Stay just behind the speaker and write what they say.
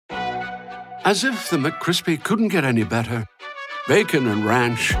As if the McCrispy couldn't get any better, Bacon and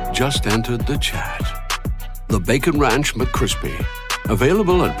Ranch just entered the chat. The Bacon Ranch McCrispy,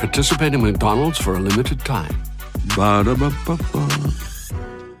 available at participating McDonald's for a limited time. Ba-da-ba-ba-ba.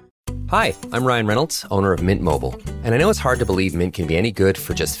 Hi, I'm Ryan Reynolds, owner of Mint Mobile. And I know it's hard to believe Mint can be any good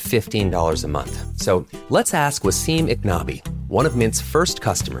for just $15 a month. So let's ask Wasim Iknabi, one of Mint's first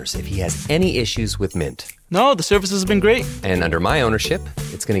customers, if he has any issues with Mint. No, the service has been great. And under my ownership,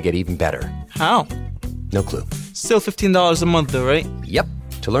 it's going to get even better. How? No clue. Still $15 a month though, right? Yep.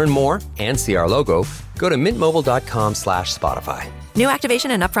 To learn more and see our logo, go to mintmobile.com/Spotify. New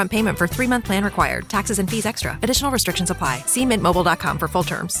activation and upfront payment for 3-month plan required. Taxes and fees extra. Additional restrictions apply. See mintmobile.com for full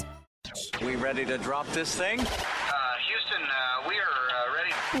terms. We ready to drop this thing? Houston, we are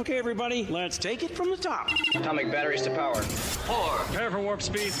ready. Okay, everybody, let's take it from the top. Atomic batteries to power. 4. Prepare for warp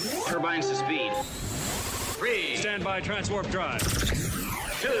speed. Turbines to speed. 3. Stand by transwarp drive.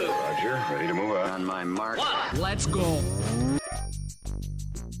 2. Roger, ready to move out. On my mark. 1. Let's go.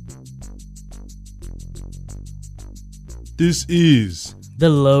 This is the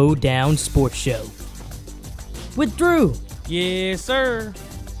Lowdown Sports Show with Drew. Yes, sir.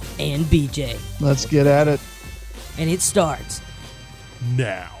 And BJ. Let's get at it. And it starts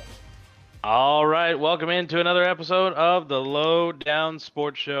now. All right, welcome into another episode of the Lowdown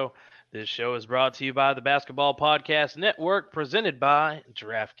Sports Show. This show is brought to you by the Basketball Podcast Network, presented by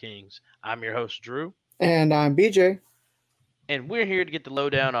DraftKings. I'm your host, Drew. And I'm BJ. And we're here to get the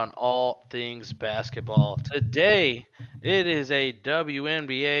lowdown on all things basketball. Today, it is a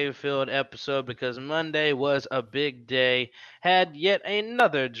WNBA-filled episode because Monday was a big day. Had yet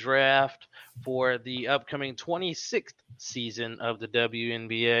another draft for the upcoming 26th season of the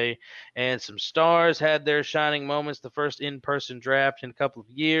WNBA. And some stars had their shining moments, the first in-person draft in a couple of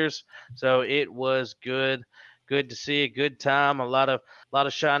years. So it was good. Good to see, a good time, a lot of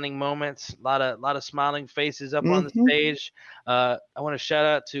shining moments, a lot of smiling faces up on the stage. I want to shout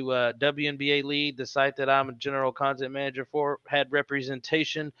out to WNBA Lead, the site that I'm a general content manager for, had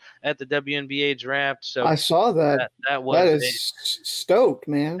representation at the WNBA draft. So I saw that. That is stoked,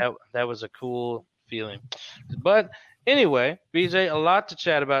 man. That was a cool feeling. But anyway, BJ, a lot to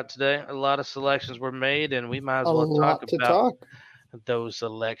chat about today. A lot of selections were made, and we might as well talk about those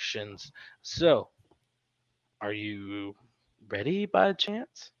selections. So, are you ready by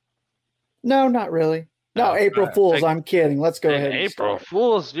chance? No, not really. No, April Fools. I'm kidding. Let's go ahead. April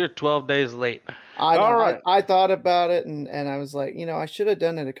Fools, you're 12 days late. All right. I thought about it, and I was like, I should have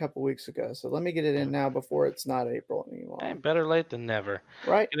done it a couple weeks ago. So let me get it in now before it's not April anymore. Hey, better late than never.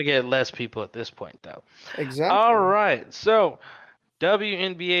 Right. Gonna get less people at this point, though. Exactly. All right. So,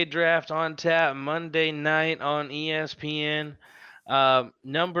 WNBA draft on tap Monday night on ESPN.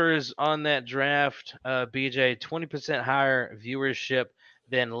 Numbers on that draft, BJ, 20% higher viewership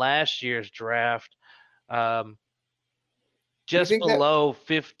than last year's draft. Just below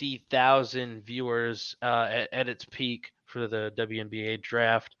 50,000 viewers at its peak for the WNBA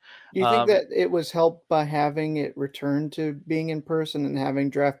draft. Do you think that it was helped by having it return to being in person and having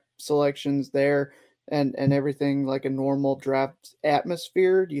draft selections there and everything like a normal draft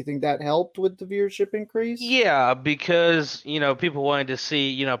atmosphere? Do you think that helped with the viewership increase? Yeah, because, people wanted to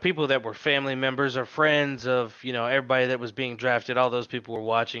see, people that were family members or friends of, everybody that was being drafted. All those people were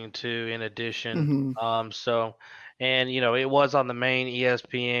watching too, in addition. It was on the main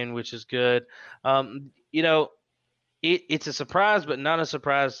ESPN, which is good. It's a surprise, but not a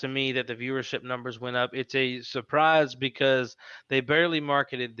surprise to me that the viewership numbers went up. It's a surprise because they barely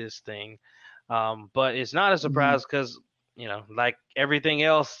marketed this thing. But it's not a surprise because, like everything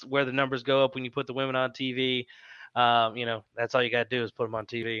else where the numbers go up when you put the women on TV, that's all you got to do is put them on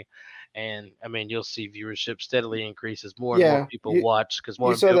TV. And, you'll see viewership steadily increase as more and more people watch. Because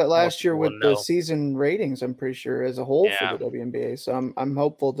you saw that last year with the season ratings, I'm pretty sure, as a whole for the WNBA. So I'm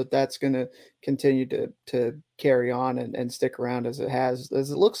hopeful that that's going to continue to carry on and stick around as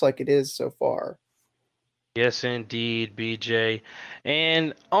it looks like it is so far. Yes, indeed, BJ.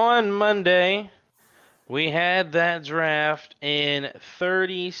 And on Monday, we had that draft, and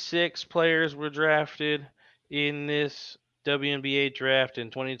 36 players were drafted in this WNBA draft in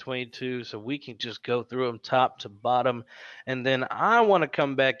 2022, so we can just go through them top to bottom. And then I want to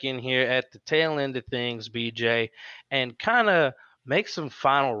come back in here at the tail end of things, BJ, and kind of make some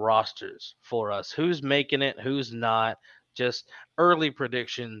final rosters for us. Who's making it, who's not. Just early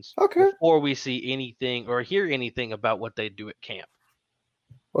predictions before we see anything or hear anything about what they do at camp.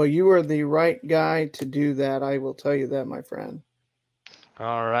 Well, you are the right guy to do that. I will tell you that, my friend.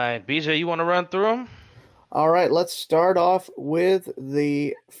 All right. BJ, you want to run through them? All right. Let's start off with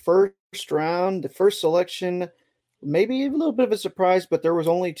the first round, the first selection maybe a little bit of a surprise, but there was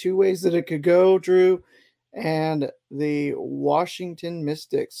only two ways that it could go, Drew. And the Washington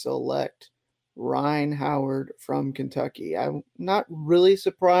Mystics select Ryan Howard from Kentucky. I'm not really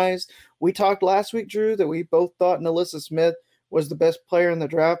surprised. We talked last week, Drew, that we both thought Nalissa Smith was the best player in the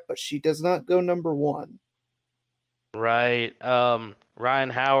draft, but she does not go number one. Right. Ryan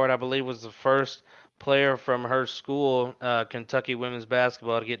Howard, I believe, was the first player from her school, Kentucky women's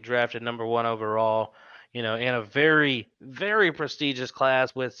basketball, to get drafted number one overall. In a very, very prestigious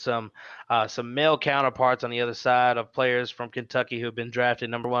class with some male counterparts on the other side of players from Kentucky who have been drafted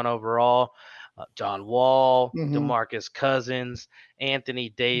number one overall. John Wall, Mm-hmm. DeMarcus Cousins, Anthony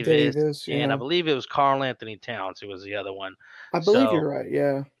Davis, Davis, and I yeah. believe it was Karl Anthony Towns who was the other one. I believe So you're right,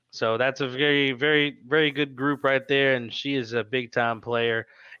 yeah. so that's a very, very, very good group right there, and she is a big time player.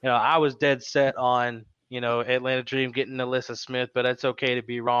 I was dead set on Atlanta Dream getting Alyssa Smith, but that's okay to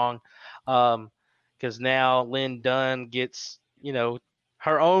be wrong, because now Lynn Dunn gets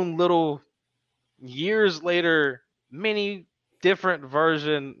her own little years later mini different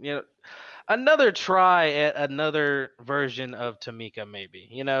version. Another try at another version of Tamika, maybe.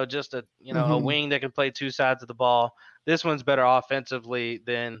 Just a Mm-hmm. wing that can play two sides of the ball. This one's better offensively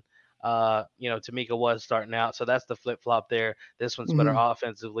than Tamika was starting out. So that's the flip flop there. This one's better Mm-hmm.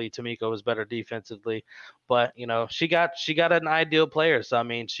 offensively. Tamika was better defensively, but she got an ideal player. So I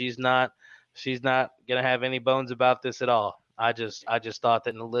mean, she's not gonna have any bones about this at all. I just thought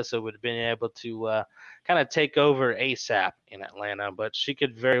that Melissa would have been able to kind of take over ASAP in Atlanta, but she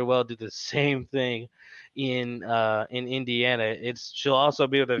could very well do the same thing in Indiana. She'll also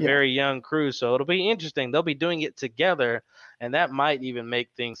be with a Yeah. very young crew, so it'll be interesting. They'll be doing it together, and that might even make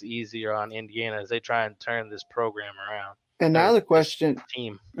things easier on Indiana as they try and turn this program around And or now the this question,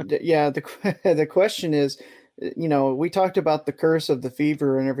 team. yeah, the question is, we talked about the curse of the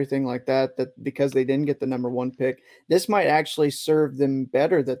fever and everything like that, that because they didn't get the number one pick, this might actually serve them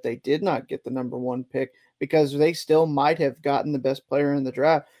better that they did not get the number one pick because they still might have gotten the best player in the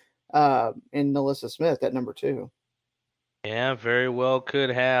draft in Nalissa Smith at number two. Yeah, very well could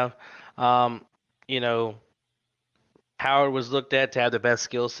have. Um, you know, Howard was looked at to have the best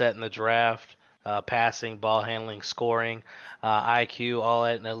skill set in the draft, passing, ball handling, scoring, IQ, all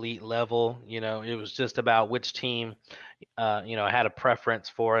at an elite level. It was just about which team, had a preference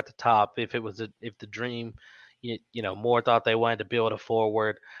for at the top. If the dream, more thought they wanted to build a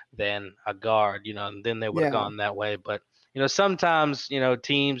forward than a guard, and then they would have Yeah. gone that way. But sometimes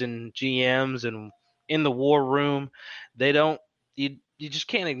teams and GMs and in the war room, they don't. You just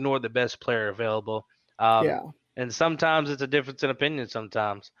can't ignore the best player available. Um, Yeah. and sometimes it's a difference in opinion.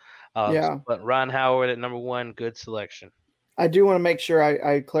 Sometimes, Yeah. but Ron Howard at number one, good selection. I do want to make sure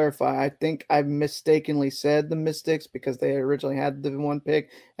I clarify. I think I mistakenly said the Mystics because they originally had the one pick,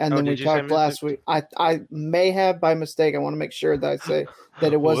 and Oh, then we did you say talked last Mystics? week. I may have by mistake. I want to make sure that I say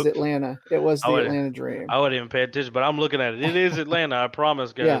that it was Whoops. Atlanta. It was I the would Atlanta Dream. I wouldn't even pay attention, but I'm looking at it. It is Atlanta. I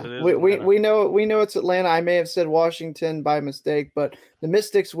promise, guys. Yeah, It is we Atlanta. we know it's Atlanta. I may have said Washington by mistake, but the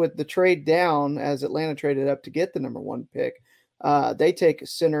Mystics with the trade down as Atlanta traded up to get the number one pick, they take a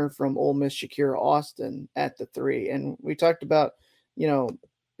center from Ole Miss, Shakira Austin at the three, and we talked about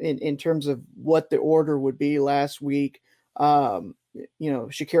in terms of what the order would be last week.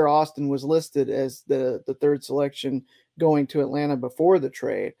 Shakira Austin was listed as the third selection going to Atlanta before the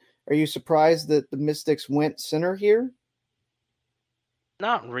trade. Are you surprised that the Mystics went center here?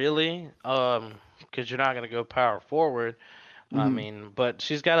 Not really, because you're not going to go power forward. I Mm-hmm. mean, but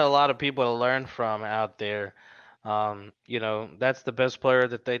she's got a lot of people to learn from out there. That's the best player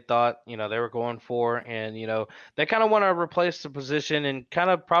that they thought, they were going for. And, they kind of want to replace the position and kind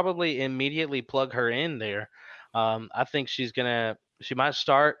of probably immediately plug her in there. I think she might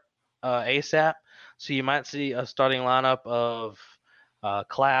start ASAP. So you might see a starting lineup of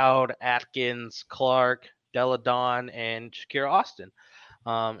Cloud, Atkins, Clark, Deladon, and Shakira Austin.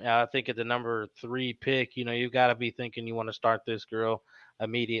 I think at the number three pick, you've got to be thinking you want to start this girl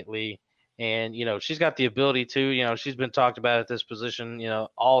immediately. And, she's got the ability to, she's been talked about at this position,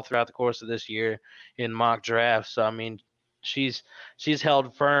 all throughout the course of this year in mock drafts. So, I mean, she's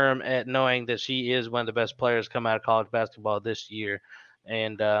held firm at knowing that she is one of the best players come out of college basketball this year.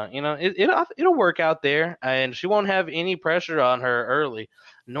 And, it'll work out there. And she won't have any pressure on her early.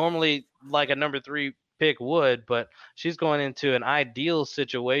 Normally, like a number three pick would, but she's going into an ideal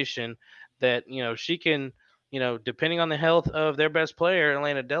situation that she can depending on the health of their best player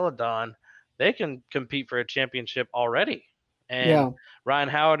Elena Deladon, they can compete for a championship already, and Yeah. Ryan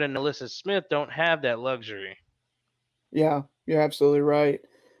Howard and Alyssa Smith don't have that luxury. Yeah, you're absolutely right.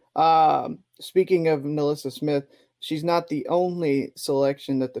 Speaking of Melissa Smith, she's not the only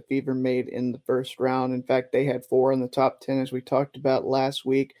selection that the Fever made in the first round. In fact, they had 4 in the top 10, as we talked about last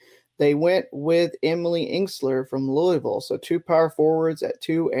week. They went with Emily Inksler from Louisville. So 2 power forwards at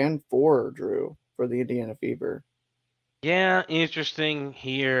 2 and 4, Drew, for the Indiana Fever. Yeah, interesting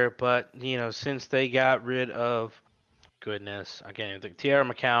here, but since they got rid of goodness, I can't even think Tierra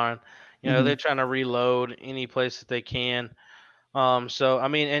McCowan, they're trying to reload any place that they can. So I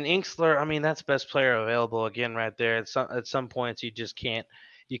mean, and Inksler, I mean, that's best player available again right there. At some points you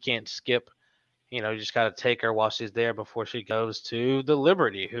can't skip. You just got to take her while she's there before she goes to the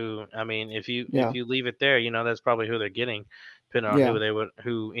Liberty. Who, I mean, if you leave it there, that's probably who they're getting, depending on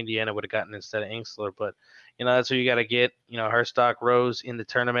who Indiana would have gotten instead of Inksler. But that's who you got to get. Her stock rose in the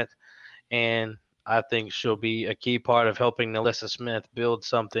tournament, and I think she'll be a key part of helping Alyssa Smith build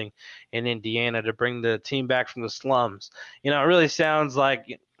something in Indiana to bring the team back from the slums. It really sounds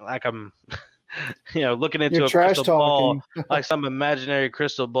like I'm looking into You're a trash crystal ball, talking. like some imaginary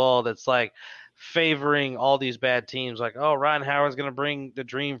crystal ball that's like favoring all these bad teams. Like, oh, Ryan Howard's going to bring the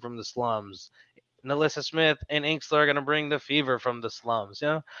dream from the slums. Alyssa Smith and Inksler are going to bring the fever from the slums.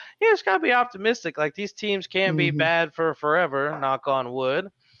 You just got to be optimistic. Like, these teams can't be bad for forever, knock on wood.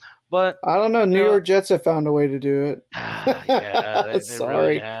 But I don't know. New York Jets have found a way to do it. Yeah, they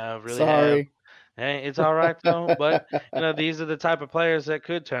really have. Hey, it's all right though. But these are the type of players that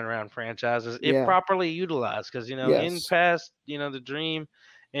could turn around franchises if properly utilized. Because in past, the Dream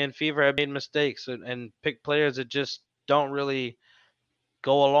and Fever have made mistakes and picked players that just don't really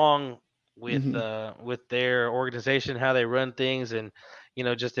go along with their organization, how they run things, and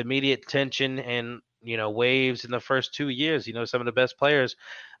just immediate tension and waves in the first 2 years. Some of the best players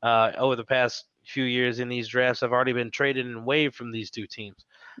over the past few years in these drafts have already been traded and waived from these two teams.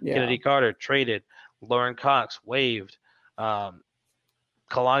 Kennedy Carter traded, Lauren Cox waived,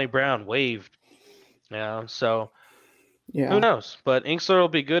 Kalani Brown waived. So who knows? But Inksler will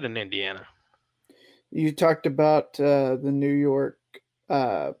be good in Indiana. You talked about the New York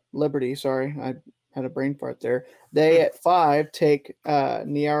Liberty. Sorry, I had a brain fart there. They at 5 take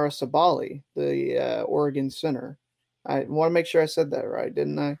Niara Sabali, the Oregon center. I want to make sure I said that right,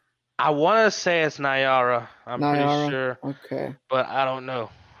 didn't I? I want to say it's Niara. I'm pretty sure. Okay. But I don't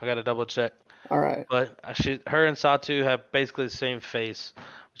know. I got to double check. All right. But her and Satu have basically the same face.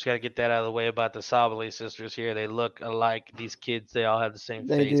 Just got to get that out of the way about the Sabali sisters here. They look alike. These kids, they all have the same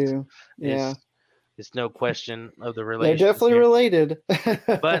face. They do. Yeah. It's no question of the relation. They're definitely related.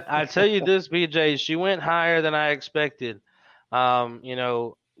 But I tell you this, BJ, she went higher than I expected.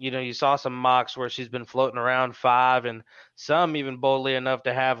 You saw some mocks where she's been floating around 5, and some even boldly enough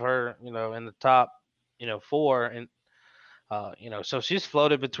to have her, in the top, 4. And so she's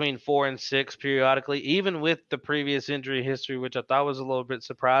floated between 4 and 6 periodically, even with the previous injury history, which I thought was a little bit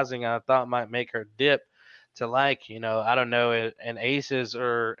surprising. I thought might make her dip to I don't know, an Aces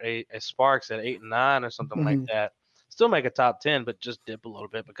or a Sparks at 8 and 9 or something like that. Still make a top 10, but just dip a little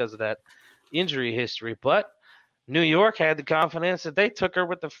bit because of that injury history. But New York had the confidence that they took her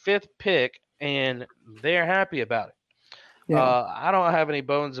with the 5th pick, and they're happy about it. Yeah. I don't have any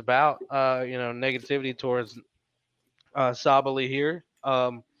bones about negativity towards Sabali here.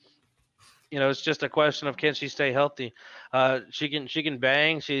 It's just a question of, can she stay healthy? She can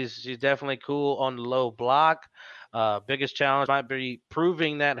bang. She's definitely cool on the low block. Biggest challenge might be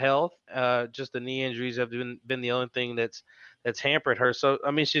proving that health. Just the knee injuries have been the only thing that's hampered her. So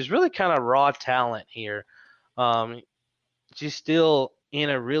I mean, she's really kind of raw talent here. She's still in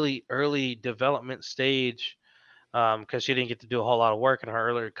a really early development stage because she didn't get to do a whole lot of work in her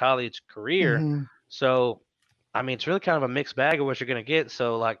earlier college career. So I mean, it's really kind of a mixed bag of what you're going to get.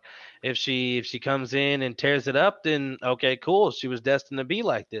 So, like, if she comes in and tears it up, then okay, cool. She was destined to be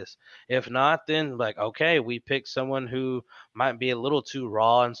like this. If not, then like, okay, we picked someone who might be a little too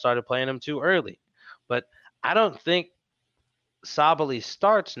raw and started playing them too early. But I don't think Sabali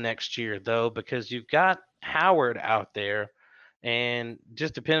starts next year, though, because you've got Howard out there, and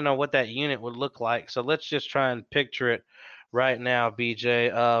just depending on what that unit would look like. So let's just try and picture it right now,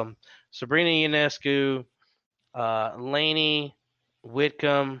 BJ. Sabrina Ionescu, Laney,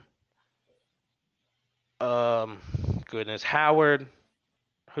 Whitcomb, Howard.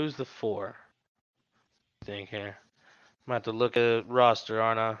 Who's the 4? Think here. I'm gonna have to look at the roster,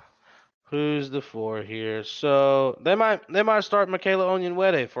 aren't I? Who's the 4 here? So they might start Michaela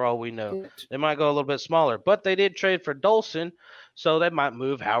Onyenwede for all we know. They might go a little bit smaller, but they did trade for Dolson, so they might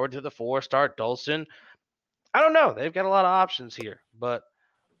move Howard to the 4, start Dolson. I don't know. They've got a lot of options here, but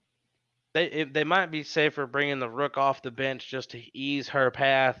they might be safer bringing the Rook off the bench just to ease her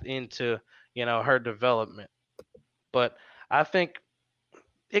path into her development. But I think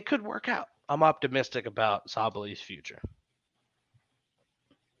it could work out. I'm optimistic about Sabali's future.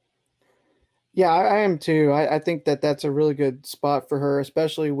 Yeah, I am too. I think that that's a really good spot for her,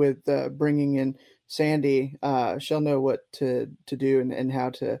 especially with bringing in Sandy. She'll know what to do and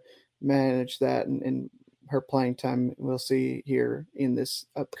how to manage that and her playing time. We'll see here in this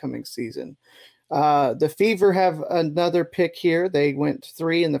upcoming season. The Fever have another pick here. They went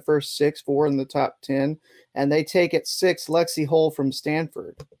 3 in the first 6, 4 in the top 10, and they take at 6 Lexi Hull from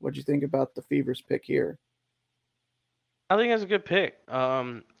Stanford. What do you think about the Fever's pick here? I think that's a good pick.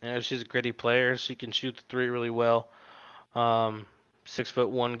 She's a gritty player. She can shoot the three really well.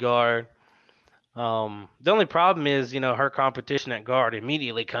 6'1" guard. The only problem is, her competition at guard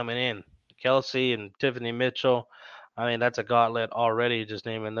immediately coming in. Kelsey and Tiffany Mitchell. I mean, that's a gauntlet already, just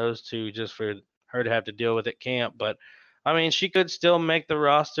naming those two, just for her to have to deal with at camp. But, I mean, she could still make the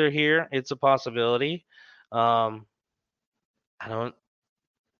roster here. It's a possibility. I don't,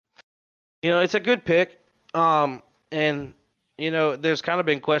 it's a good pick. And there's kind of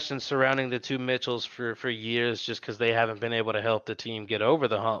been questions surrounding the two Mitchells for years, just because they haven't been able to help the team get over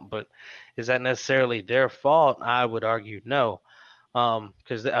the hump. But is that necessarily their fault? I would argue no.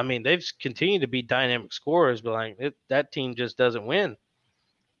 Because I mean, they've continued to be dynamic scorers, but that team just doesn't win.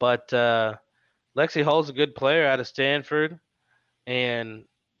 But Lexi Hull's a good player out of Stanford, and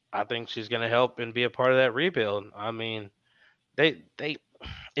I think she's going to help and be a part of that rebuild. I mean,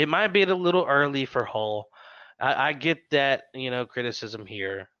 it might be a little early for Hull. I get that, criticism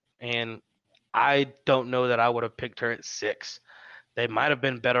here, and I don't know that I would have picked her at 6. They might have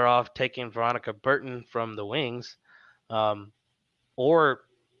been better off taking Veronica Burton from the wings, or,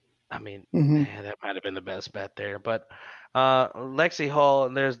 I mean, that might have been the best bet there. But Lexi Hull,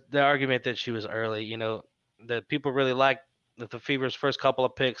 there's the argument that she was early. That people really liked that the Fever's first couple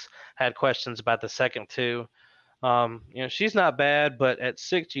of picks, had questions about the second two. She's not bad, but at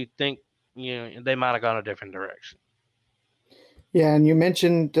 6, you'd think they might have gone a different direction. Yeah, and you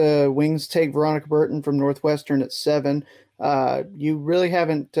mentioned Wings take Veronica Burton from Northwestern at 7. You really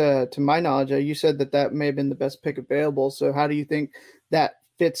haven't, to my knowledge, you said that may have been the best pick available. So how do you think that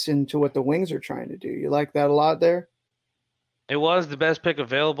fits into what the Wings are trying to do? You like that a lot there? It was the best pick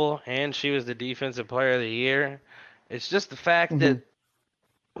available, and she was the defensive player of the year. It's just the fact that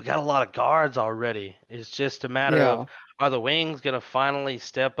we got a lot of guards already. It's just a matter of, are the Wings going to finally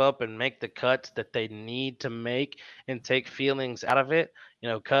step up and make the cuts that they need to make and take feelings out of it?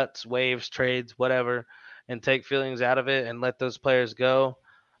 Cuts, waves, trades, whatever, and take feelings out of it and let those players go.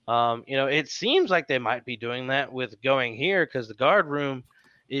 It seems like they might be doing that with going here, because the guard room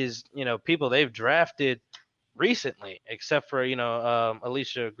is, people they've drafted recently, except for,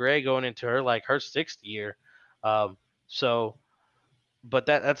 Alicia Gray going into her 6th year. But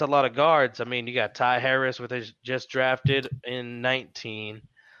that's a lot of guards. I mean, you got Ty Harris, with his just drafted in 19,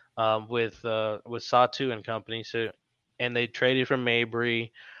 with Satu and company. So, and they traded for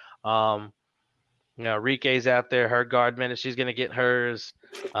Mabry. Rike's out there, her guard minutes. She's gonna get hers.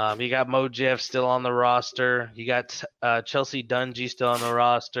 You got Mo Jeff still on the roster. You got Chelsea Dungy still on the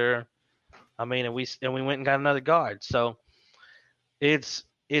roster. I mean, and we went and got another guard. So it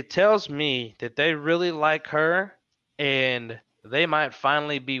tells me that they really like her, and they might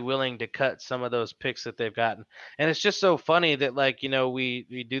finally be willing to cut some of those picks that they've gotten. And it's just so funny that,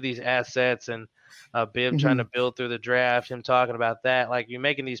 we do these assets, and Bibb trying to build through the draft, him talking about that. You're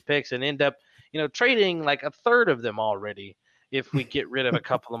making these picks and end up, trading a third of them already if we get rid of a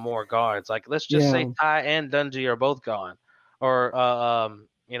couple of more guards. Let's just say Ty and Dungy are both gone. Or,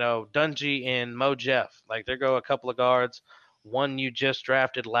 Dungy and Mo Jeff. There go a couple of guards. One you just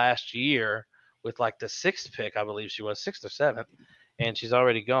drafted last year with the 6th pick, I believe she was 6th or 7th, and she's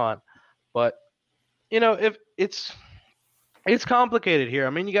already gone. But if it's complicated here. I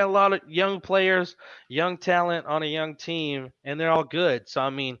mean, you got a lot of young players, young talent on a young team, and they're all good. So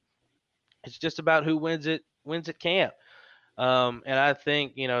I mean, it's just about who wins at camp. And I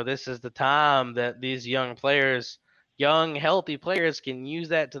think this is the time that these young players, young healthy players, can use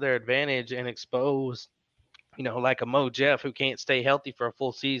that to their advantage and expose, like a Mo Jeff who can't stay healthy for a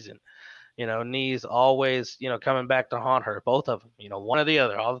full season. Knees always, coming back to haunt her, both of them, one or the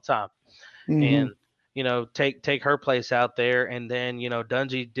other all the time. And, take her place out there. And then,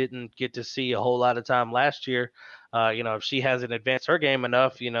 Dungy didn't get to see a whole lot of time last year. If she hasn't advanced her game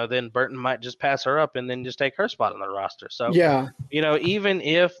enough, then Burton might just pass her up and then just take her spot on the roster. So, even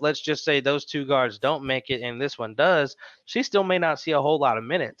if, let's just say, those two guards don't make it and this one does, she still may not see a whole lot of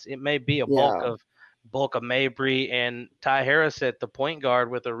minutes. It may be a bulk of Mabry and Ty Harris at the point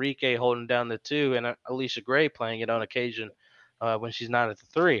guard, with Enrique holding down the 2 and Alicia Gray playing it on occasion when she's not at the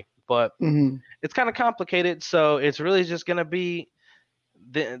 3. But it's kind of complicated, so it's really just going to be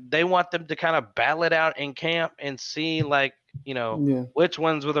they want them to kind of battle it out in camp and see, like, Yeah. which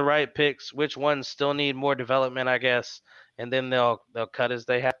ones were the right picks, which ones still need more development, I guess, and then they'll cut as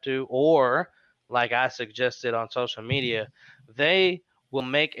they have to. Or, like I suggested on social media, they will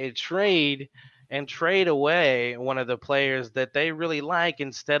make a trade and trade away one of the players that they really like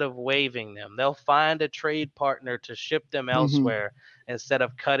instead of waiving them. They'll find a trade partner to ship them elsewhere instead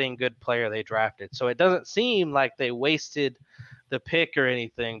of cutting good player they drafted. So it doesn't seem like they wasted the pick or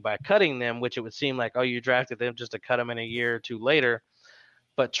anything by cutting them, which it would seem like, oh, you drafted them just to cut them in a year or two later.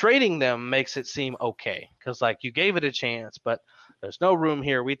 But trading them makes it seem okay because, like, you gave it a chance, but there's no room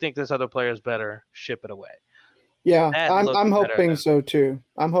here. We think this other player is better. Ship it away. Yeah, That looks I'm better hoping than- so too.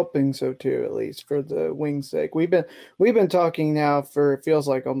 I'm hoping so too, at least for the Wings' sake. We've been talking now for, it feels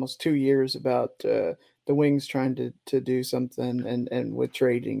like, almost 2 years about the Wings trying to do something and with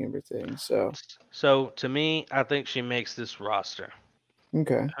trading everything. So to me, I think she makes this roster.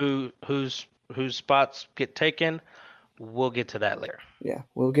 Okay. Whose spots get taken? We'll get to that later. Yeah,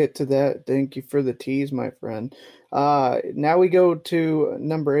 we'll get to that. Thank you for the tease, my friend. Now we go to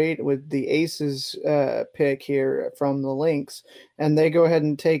number 8 with the Aces pick here from the Lynx, and they go ahead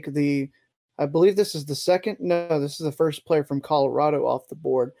and take I believe this is the second. No, this is the first player from Colorado off the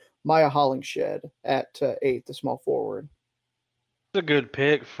board, Maya Hollingshed at 8, the small forward. It's a good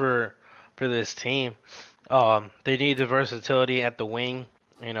pick for this team. They need the versatility at the wing,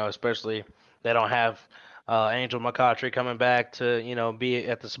 especially they don't have Angel McCautry coming back to, be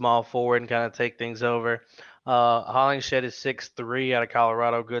at the small forward and kind of take things over. Hollingshed is 6'3" out of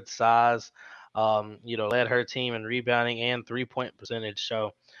Colorado, good size. Led her team in rebounding and 3-point percentage.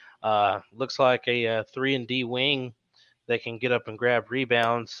 So looks like a 3-and-D wing that can get up and grab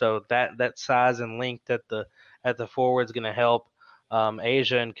rebounds. So that size and length at the forward is going to help.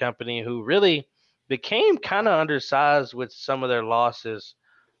 Asia and company, who really became kind of undersized with some of their losses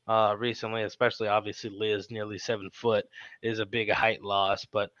recently, especially obviously Liz, nearly 7 foot, is a big height loss.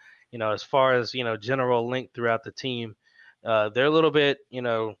 But as far as general length throughout the team, they're a little bit,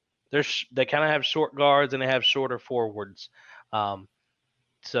 they kind of have short guards and they have shorter forwards.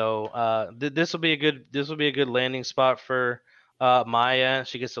 So this will be a good landing spot for Maya.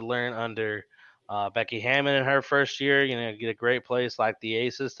 She gets to learn under Becky Hammond in her first year. Get a great place like the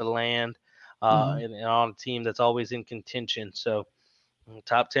Aces to land and on a team that's always in contention. So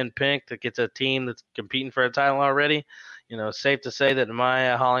top 10 pick that gets a team that's competing for a title already. Safe to say that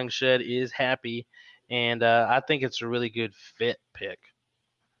Maya Hollingshed is happy, and I think it's a really good fit pick.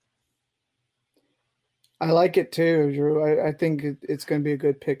 I like it too, Drew. I think it's going to be a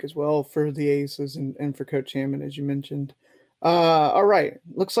good pick as well for the Aces and for Coach Hammond, as you mentioned. All right.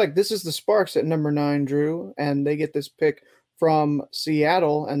 Looks like this is the Sparks at number 9, Drew, and they get this pick from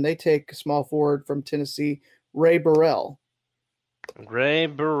Seattle, and they take small forward from Tennessee, Ray Burrell. Ray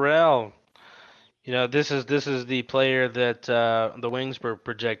Burrell. This is the player that the Wings were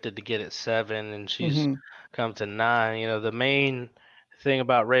projected to get at 7, and she's come to 9. The main thing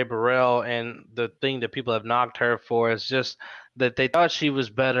about Ray Burrell and the thing that people have knocked her for is just that they thought she was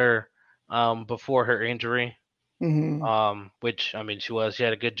better before her injury. Which, I mean, she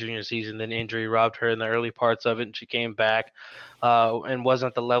had a good junior season, then injury robbed her in the early parts of it, and she came back and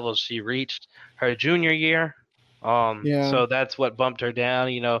wasn't the level she reached her junior year. So that's what bumped her down.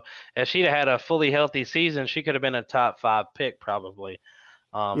 If she'd had a fully healthy season, she could have been a top 5 pick probably.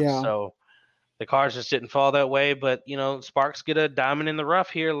 So the cards just didn't fall that way. But Sparks get a diamond in the rough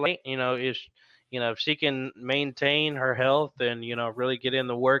here late. If she can maintain her health and really get in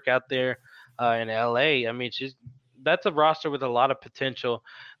the work out there in LA, I mean, that's a roster with a lot of potential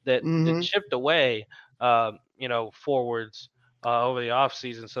that chipped away. Forwards over the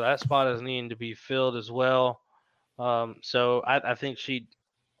offseason. So that spot is needing to be filled as well. So I think she's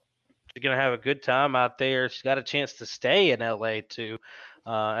going to have a good time out there. She's got a chance to stay in LA too,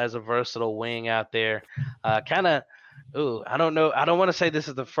 as a versatile wing out there. I don't know. I don't want to say this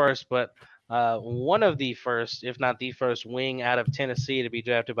is the first, but one of the first, if not the first wing out of Tennessee to be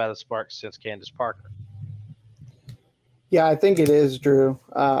drafted by the Sparks since Candace Parker. Yeah, I think it is, Drew.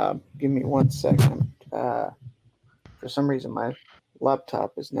 Give me 1 second. For some reason, my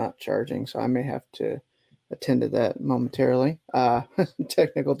laptop is not charging, so I may have to attend to that momentarily.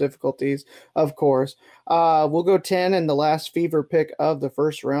 Technical difficulties, of course. We'll go 10, and the last fever pick of the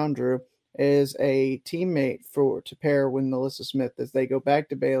first round, Drew, is a teammate to pair with Melissa Smith as they go back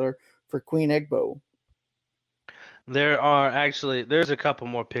to Baylor for Queen Egbo. There's a couple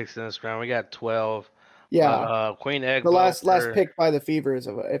more picks in this round. We got 12. Yeah. Queen Egbo. The last pick by the Fever is,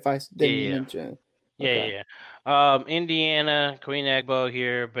 if I didn't mention. Okay. Yeah. Indiana, Queen Egbo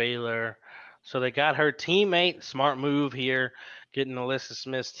here, Baylor. So they got her teammate. Smart move here, getting Alyssa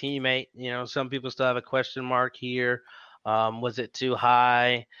Smith's teammate. Some people still have a question mark here. Was it too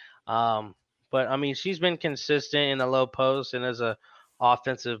high? But I mean, she's been consistent in the low post and as a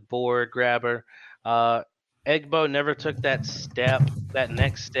offensive board grabber. Egbo never took that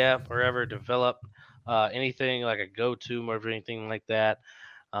next step, or ever developed anything like a go-to move or anything like that.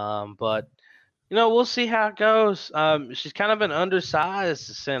 But we'll see how it goes. She's kind of an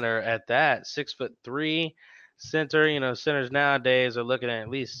undersized center at that, 6'3" center. Centers nowadays are looking at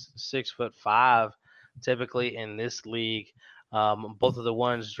least 6'5", typically in this league. Both of the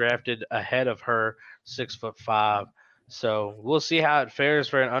ones drafted ahead of her, 6'5". So we'll see how it fares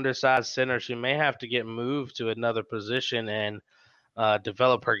for an undersized center. She may have to get moved to another position and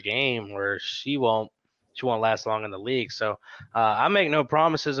develop her game, where she won't last long in the league. So I make no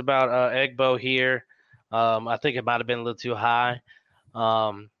promises about Egbo here. I think it might have been a little too high.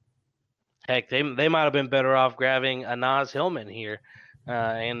 Heck, they might have been better off grabbing Anaz Hillman here,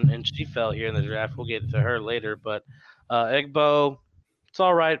 and she fell here in the draft. We'll get to her later, but Egbo, it's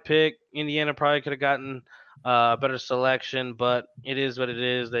all right pick. Indiana probably could have gotten a better selection, but it is what it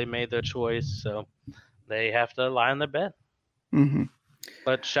is. They made their choice, so they have to lie in their bed. Mm-hmm.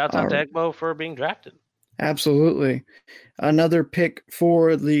 But shouts out to Egbo for being drafted. Absolutely. Another pick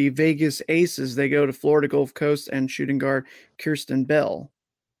for the Vegas Aces. They go to Florida Gulf Coast and shooting guard Kirsten Bell.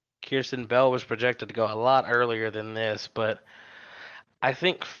 Kirsten Bell was projected to go a lot earlier than this, but I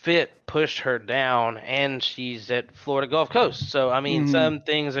think fit pushed her down, and she's at Florida Gulf Coast. So, I mean, some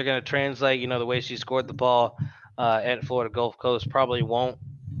things are going to translate. The way she scored the ball at Florida Gulf Coast probably won't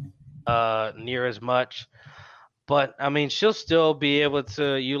near as much. But, I mean, she'll still be able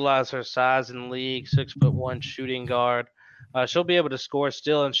to utilize her size in the league, 6'1" shooting guard. She'll be able to score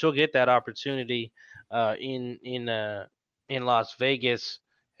still, and she'll get that opportunity in Las Vegas,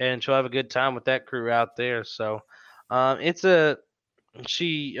 and she'll have a good time with that crew out there. So I think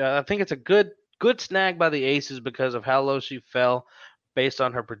it's a good snag by the Aces because of how low she fell based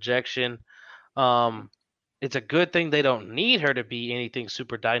on her projection. It's a good thing they don't need her to be anything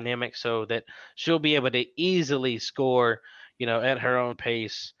super dynamic, so that she'll be able to easily score, at her own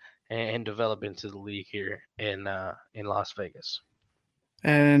pace and develop into the league here in Las Vegas.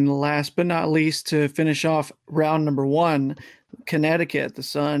 And last but not least, to finish off round number 1, Connecticut, the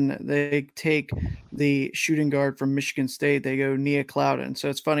Sun, they take the shooting guard from Michigan State. They go Nia Clouden. So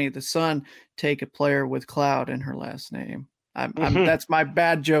it's funny, the Sun take a player with Cloud in her last name. That's my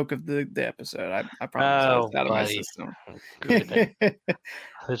bad joke of the episode. I promise it's out of my system.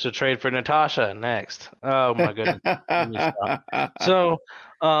 There's a trade for Natasha next. Oh my goodness. So,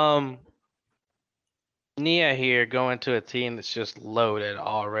 Nia here going to a team that's just loaded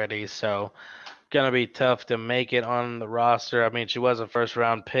already, so gonna be tough to make it on the roster. I mean, she was a first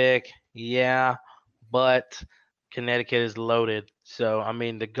round pick, yeah, but Connecticut is loaded. So, I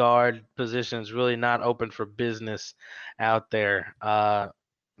mean, the guard position is really not open for business out there.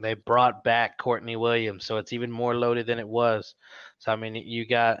 They brought back Courtney Williams, so it's even more loaded than it was. So, I mean, you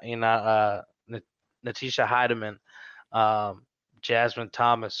got, Natisha Heidemann, Jasmine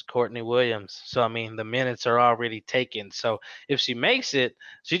Thomas, Courtney Williams. So, I mean, the minutes are already taken. So, if she makes it,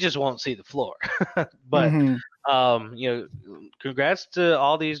 she just won't see the floor. But, congrats to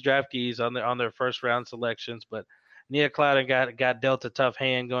all these draftees on their first round selections. But Nia Clouden got dealt a tough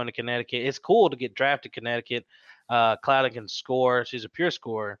hand going to Connecticut. It's cool to get drafted Connecticut. Clouden can score. She's a pure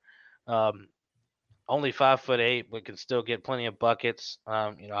scorer. Only 5'8", but can still get plenty of buckets.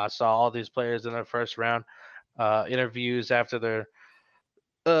 I saw all these players in their first round interviews after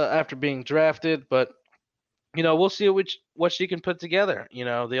being drafted, but we'll see what she can put together.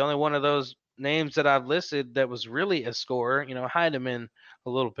 The only one of those names that I've listed that was really a scorer, Heidemann a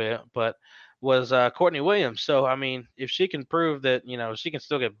little bit, but was Courtney Williams. So, I mean, if she can prove that, she can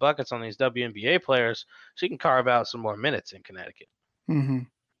still get buckets on these WNBA players, she can carve out some more minutes in Connecticut.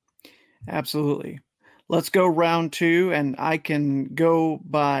 Absolutely. Let's go round 2, and I can go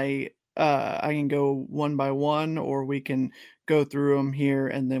one by one, or we can go through them here,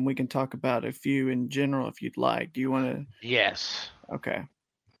 and then we can talk about a few in general if you'd like. Do you want to? Yes. Okay.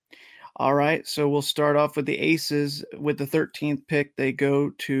 All right. So we'll start off with the Aces. With the 13th pick, they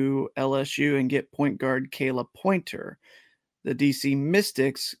go to LSU and get point guard Kayla Pointer. The DC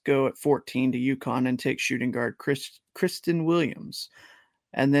Mystics go at 14 to UConn and take shooting guard Kristen Williams.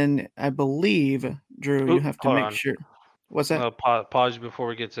 And then I believe, Drew, you have to make sure. What's that? Pause before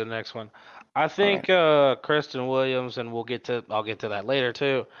we get to the next one. I think Kristen Williams, and I'll get to that later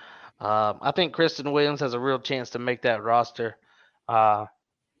too. I think Kristen Williams has a real chance to make that roster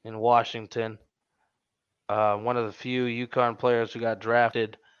in Washington. One of the few UConn players who got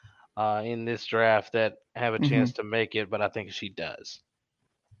drafted in this draft that have a Mm-hmm. chance to make it, but I think she does.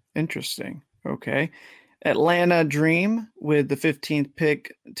 Interesting. Okay. Atlanta Dream with the 15th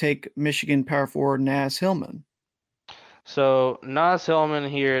pick take Michigan power forward Naz Hillman. So Nas Hillman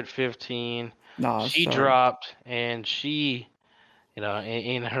here at 15, Nas, she sorry. dropped, and she,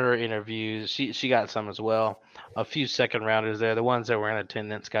 in her interviews, she got some as well. A few second rounders there. The ones that were in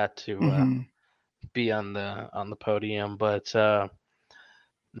attendance got to Mm-hmm. be on the podium, but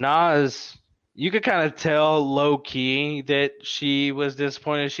Nas, you could kind of tell low key that she was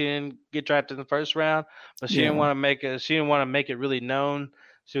disappointed she didn't get drafted in the first round, but she didn't Yeah. want to make it. She didn't want to make it really known.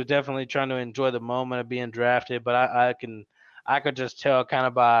 She was definitely trying to enjoy the moment of being drafted. But I could just tell kind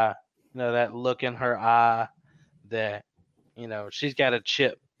of by that look in her eye that she's got a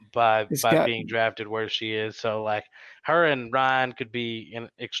chip It's by got being drafted where she is. So like her and Ryan could be an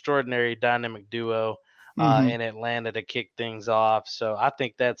extraordinary dynamic duo mm-hmm. in Atlanta to kick things off. So I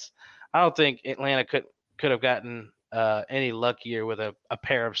don't think Atlanta could have gotten any luckier with a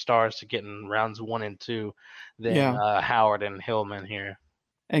pair of stars to get in rounds 1 and 2 than Yeah. Howard and Hillman here.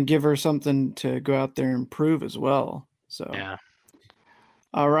 And give her something to go out there and prove as well. So Yeah.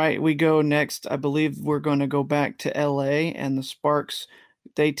 all right, we go next. I believe we're going to go back to LA and the Sparks.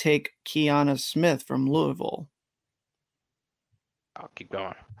 They take Kiana Smith from Louisville. I'll keep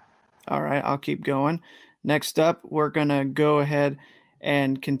going. All right, I'll keep going. Next up, we're going to go ahead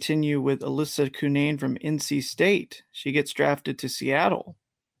and continue with Alyssa Cunane from NC State. She gets drafted to Seattle.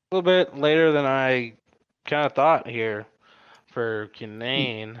 A little bit later than I kind of thought here for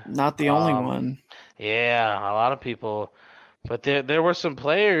Kinane. Not the only one. Yeah, a lot of people, but there were some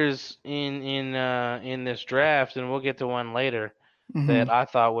players in this draft, and we'll get to one later Mm-hmm. that I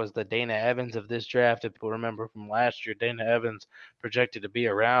thought was the Dana Evans of this draft. If people remember from last year, Dana Evans projected to be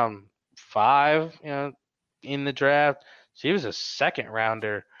around 5, in the draft. She was a second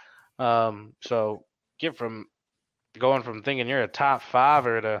rounder. So get from going from thinking you're a top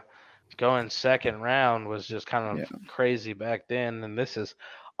fiver to going second round was just kind of crazy back then. And this is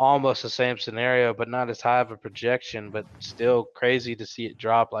almost the same scenario, but not as high of a projection, but still crazy to see it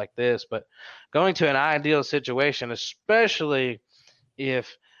drop like this. But going to an ideal situation, especially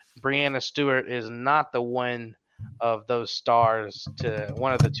if Brianna Stewart is not the one of those stars to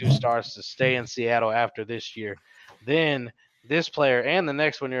one of the 2 stars to stay in Seattle after this year, then this player and the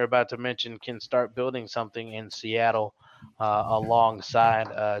next one you're about to mention can start building something in Seattle alongside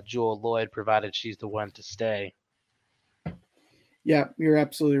Jewel Lloyd, provided she's the one to stay. Yeah, you're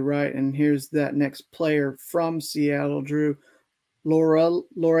absolutely right. And here's that next player from Seattle, Drew.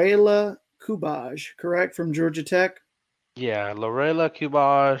 Lorela Kubaj, correct, from Georgia Tech? Yeah, Lorela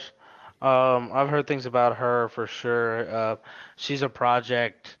Kubaj. I've heard things about her for sure. She's a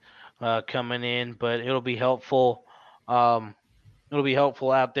project coming in, but it'll be helpful. It'll be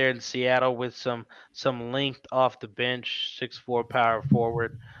helpful out there in Seattle with some length off the bench, 6'4" power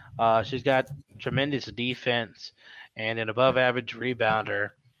forward. She's got tremendous defense and an above average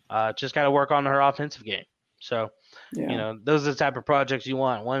rebounder. Just got to work on her offensive game. So, those are the type of projects you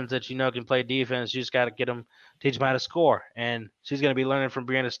want. Ones that can play defense. You just got to teach them how to score. And she's going to be learning from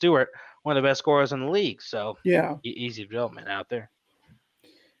Brianna Stewart, one of the best scorers in the league. So, easy development out there.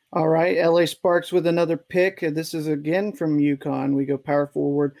 All right, LA Sparks with another pick. This is again from UConn. We go power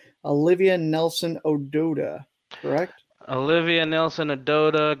forward, Olivia Nelson-Ododa, correct? Olivia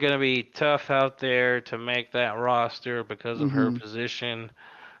Nelson-Ododa going to be tough out there to make that roster because of her position.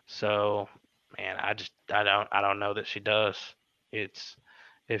 So, man, I don't know that she does. If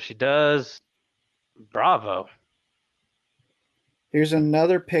she does, bravo. Here's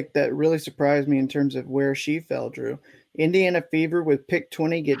another pick that really surprised me in terms of where she fell, Drew. Indiana Fever with pick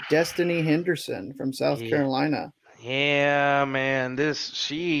 20 get Destiny Henderson from South Carolina. Yeah, man,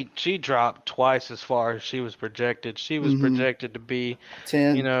 she dropped twice as far as she was projected. She was projected to be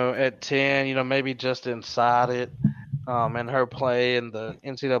 10. At 10, maybe just inside it. And her play in the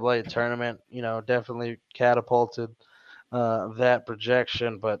NCAA tournament, definitely catapulted that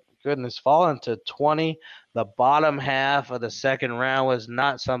projection. But goodness, falling to 20, the bottom half of the second round was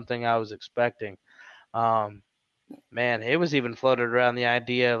not something I was expecting. Man, it was even floated around the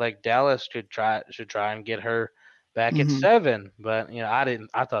idea like Dallas should try and get her back at 7, but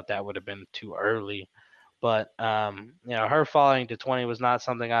I thought that would have been too early. But her falling to 20 was not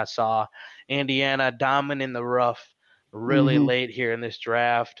something I saw. Indiana diamond in the rough really late here in this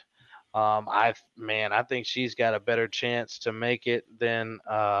draft. I think she's got a better chance to make it than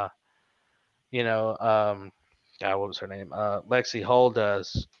God, what was her name? Lexi Hull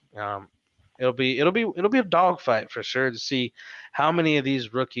does. It'll be a dogfight for sure to see how many of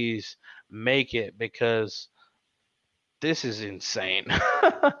these rookies make it, because this is insane.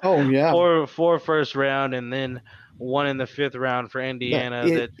 Oh yeah, four first round, and then one in the 5th round for that Indiana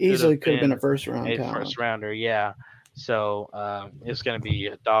it that easily could have been a been first round a talent. first rounder. Yeah. So it's going to be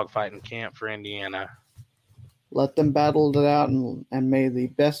a dogfight in camp for Indiana. Let them battle it out, and may the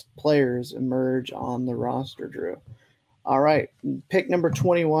best players emerge on the roster, Drew. All right. Pick number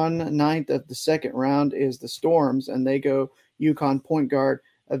 21, ninth of the second round, is the Storms, and they go UConn point guard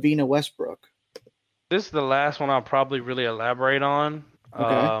Avina Westbrook. This is the last one I'll probably really elaborate on.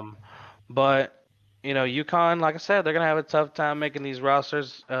 Okay. But, UConn, like I said, they're going to have a tough time making these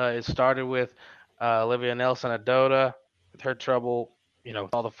rosters. It started with Olivia Nelson-Adota with her trouble, with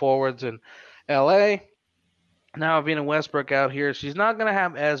all the forwards in LA. Now Avina Westbrook out here, she's not going to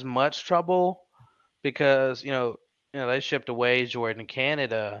have as much trouble because they shipped away Jordan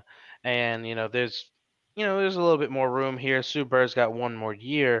Canada, and there's a little bit more room here. Sue Bird's got one more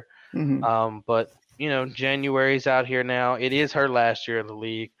year, but January's out here now. It is her last year in the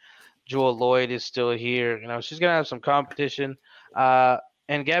league. Jewel Lloyd is still here. She's gonna have some competition,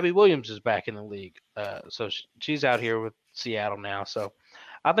 and Gabby Williams is back in the league, so she's out here with Seattle now. So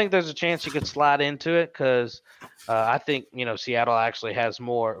I think there's a chance she could slide into it because I think Seattle actually has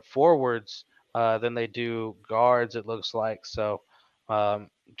more forwards than they do guards. It looks like so.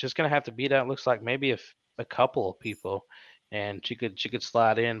 Just gonna have to beat out. Looks like maybe a couple of people, and she could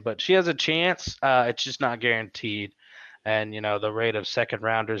slide in. But she has a chance. It's just not guaranteed. And the rate of second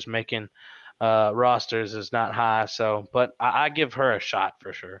rounders making rosters is not high. So, but I give her a shot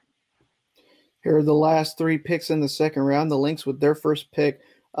for sure. Here are the last 3 picks in the second round. The Lynx, with their first pick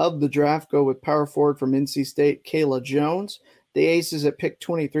of the draft, go with power forward from NC State, Kayla Jones. The Aces at pick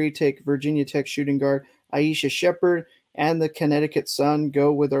 23 take Virginia Tech shooting guard Aisha Shepard, and the Connecticut Sun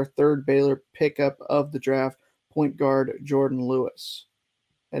go with our third Baylor pickup of the draft, point guard Jordan Lewis.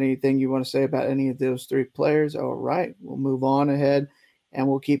 Anything you want to say about any of those 3 players? All right, we'll move on ahead and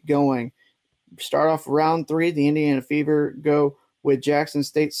we'll keep going. Start off round 3. The Indiana Fever go with Jackson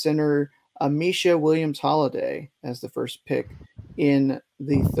State center Amisha Williams-Holiday as the first pick in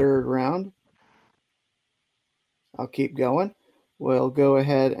the 3rd round. I'll keep going. We'll go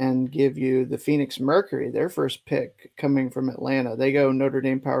ahead and give you the Phoenix Mercury, their first pick coming from Atlanta. They go Notre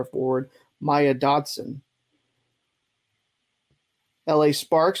Dame power forward Maya Dodson. LA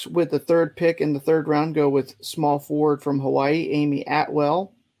Sparks, with the 3rd pick in the 3rd round, go with small forward from Hawaii, Amy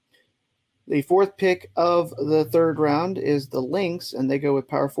Atwell. The 4th pick of the 3rd round is the Lynx, and they go with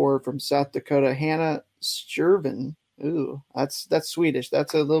power forward from South Dakota, Hannah Sturven. Ooh, that's Swedish.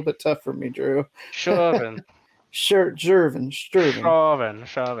 That's a little bit tough for me, Drew. Sturven. Sturven.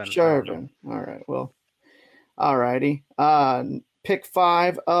 All right, well, all righty. Pick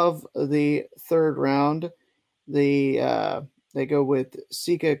 5 of the 3rd round. They go with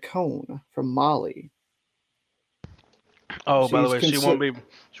Sika Kone from Mali. Oh, by the way, she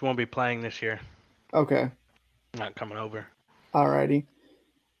won't be playing this year. Okay. Not coming over. Alrighty.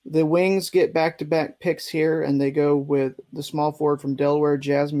 The Wings get back-to-back picks here, and they go with the small forward from Delaware,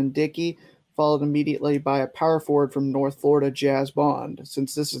 Jasmine Dickey, followed immediately by a power forward from North Florida, Jazz Bond.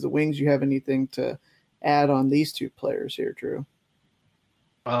 Since this is the Wings, you have anything to add on these 2 players here, Drew?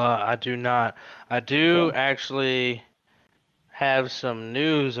 I do not. I do actually have some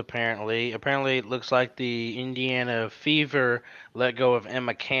news, apparently. Apparently, it looks like the Indiana Fever let go of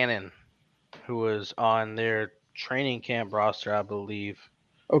Emma Cannon, who was on their training camp roster, I believe.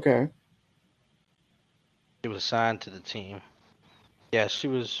 Okay. She was signed to the team. Yeah, she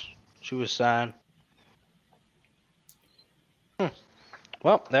was signed.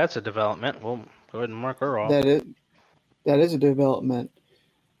 Well, that's a development. We'll go ahead and mark her off. That is a development.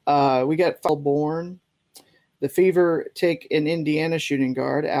 We got Falborn. The Fever take an Indiana shooting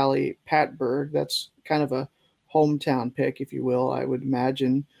guard, Allie Patberg. That's kind of a hometown pick, if you will, I would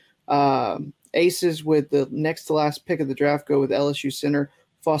imagine. Aces, with the next to last pick of the draft, go with LSU center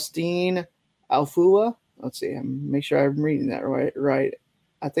Faustine Alfua. Let's see, make sure I'm reading that right.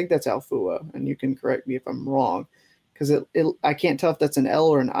 I think that's Alfua, and you can correct me if I'm wrong, because I can't tell if that's an L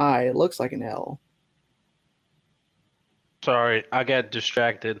or an I. It looks like an L. Sorry, I got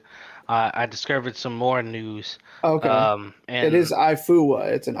distracted. I discovered some more news. Okay. And it is Ifua.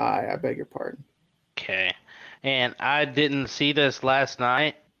 It's an I. I beg your pardon. Okay. And I didn't see this last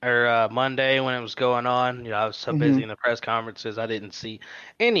night or Monday when it was going on. I was so busy in the press conferences, I didn't see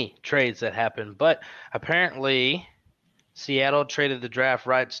any trades that happened. But apparently, Seattle traded the draft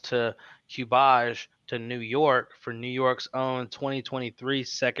rights to Cubage to New York for New York's own 2023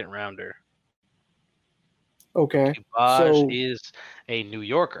 second rounder. Okay. Cubage is a New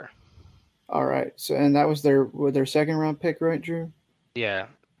Yorker. All right. So, and that was their second round pick, right, Drew? Yeah.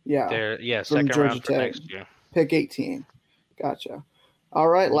 Yeah. Second round for Tech. next year. Pick 18. Gotcha. All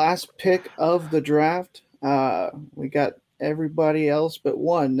right, last pick of the draft. We got everybody else but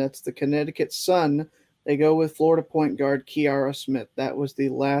one. That's the Connecticut Sun. They go with Florida point guard Kiara Smith. That was the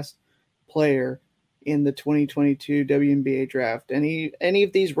last player in the 2022 WNBA draft. Any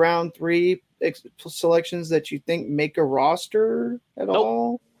of these round three selections that you think make a roster at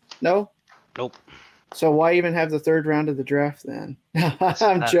all? No? Nope. So why even have the third round of the draft then?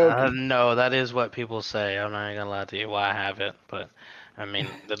 I'm joking. No, that is what people say. I'm not gonna lie to you why I have it, but I mean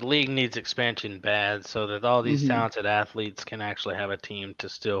the league needs expansion bad so that all these talented athletes can actually have a team to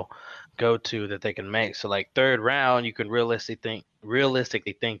still go to that they can make. So like third round, you can realistically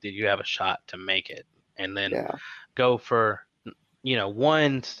think that you have a shot to make it, and then go for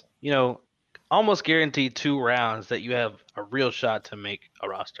almost guaranteed 2 rounds that you have a real shot to make a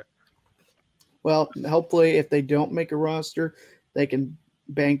roster. Well, hopefully, if they don't make a roster, they can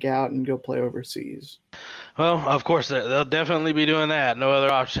bank out and go play overseas. Well, of course, they'll definitely be doing that. No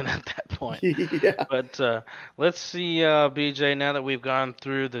other option at that point. Yeah. But let's see, BJ, now that we've gone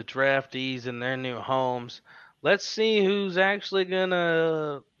through the draftees and their new homes, let's see who's actually going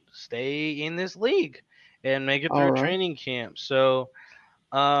to stay in this league and make it through training camp. So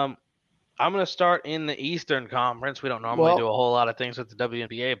I'm going to start in the Eastern Conference. We don't normally do a whole lot of things with the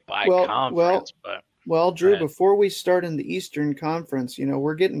WNBA by conference, but well, Drew, before we start in the Eastern Conference,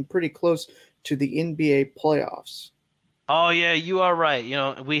 we're getting pretty close to the NBA playoffs. Oh yeah, you are right.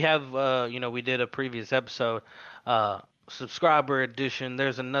 We have we did a previous episode, subscriber edition.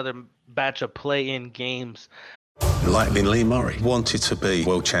 There's another batch of play-in games. Like Lee Murray wanted to be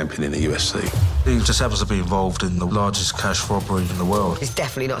world champion in the UFC. He just happens to be involved in the largest cash robbery in the world. He's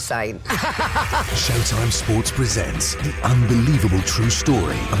definitely not sane. Showtime Sports presents the unbelievable true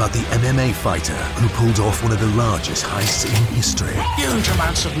story about the MMA fighter who pulled off one of the largest heists in history. Huge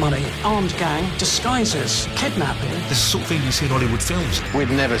amounts of money, armed gang, disguises, kidnapping. This is the sort of thing you see in Hollywood films. We've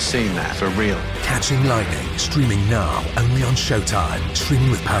never seen that for real. Catching Lightning, streaming now, only on Showtime,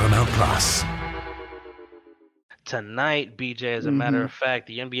 streaming with Paramount Plus. Tonight, BJ, as a matter of fact,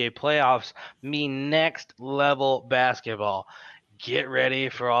 the NBA playoffs mean next level basketball. Get ready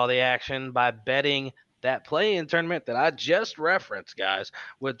for all the action by betting that play-in tournament that I just referenced, guys,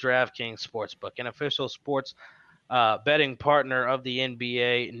 with DraftKings Sportsbook, an official sports betting partner of the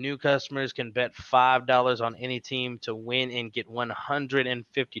NBA. New customers can bet $5 on any team to win and get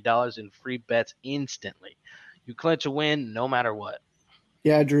 $150 in free bets instantly. You clinch a win no matter what.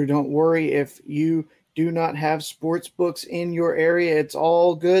 Yeah, Drew, don't worry if you do not have sports books in your area. It's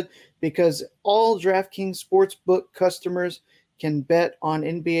all good because all DraftKings Sportsbook customers can bet on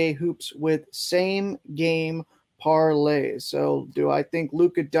NBA hoops with same game parlays. So do I think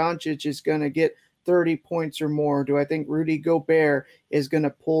Luka Doncic is going to get 30 points or more? Do I think Rudy Gobert is going to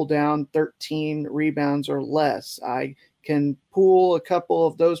pull down 13 rebounds or less? I can pool a couple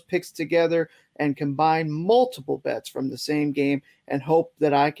of those picks together and combine multiple bets from the same game and hope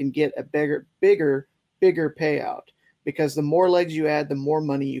that I can get a bigger payout, because the more legs you add, the more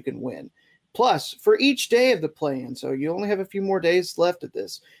money you can win. Plus, for each day of the play-in, so you only have a few more days left of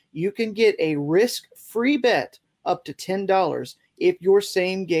this, you can get a risk-free bet up to $10 if your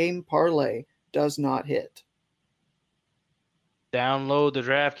same game parlay does not hit. Download the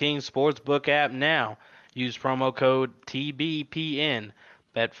DraftKings Sportsbook app now. Use promo code TBPN.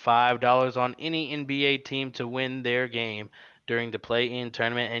 Bet $5 on any NBA team to win their game during the play-in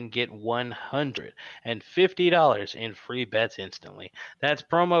tournament and get $150 in free bets instantly. That's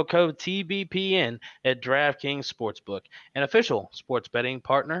promo code TBPN at DraftKings Sportsbook, an official sports betting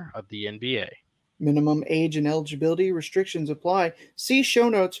partner of the NBA. Minimum age and eligibility restrictions apply. See show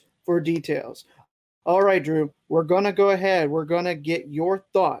notes for details. All right, Drew, we're going to go ahead. We're going to get your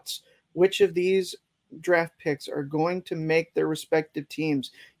thoughts. Which of these draft picks are going to make their respective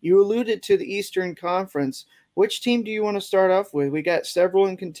teams? You alluded to the Eastern Conference. Which team do you want to start off with? We got several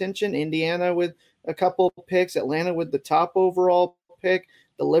in contention. Indiana with a couple picks, Atlanta with the top overall pick,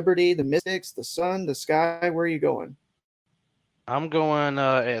 the Liberty, the Mystics, the Sun, the Sky. Where are you going? I'm going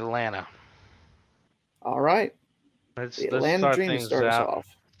Atlanta. All right. Let's Atlanta Dream starts off.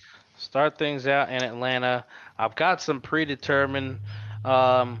 Start things out in Atlanta. I've got some predetermined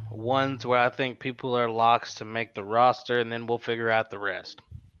ones where I think people are locks to make the roster, and then we'll figure out the rest.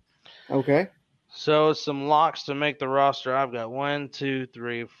 Okay. So some locks to make the roster. I've got 1, 2,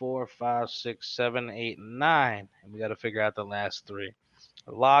 3, 4, 5, 6, 7, 8, 9. And we got to figure out the last 3.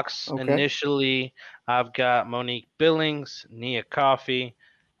 Locks initially, I've got Monique Billings, Nia Coffey,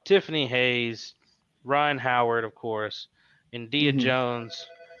 Tiffany Hayes, Ryan Howard, of course, India Jones,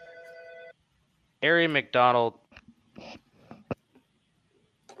 Ari McDonald,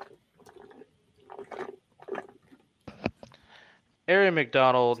 Ari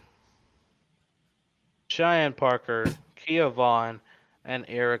McDonald, Cheyenne Parker, Kia Vaughn, and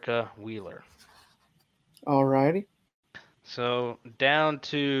Erica Wheeler. All righty. So down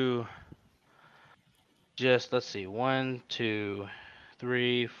to just, let's see, 1, 2,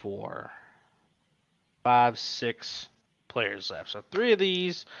 3, 4, 5, 6 players left. So 3 of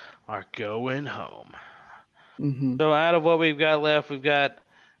these are going home. Mm-hmm. So out of what we've got left, we've got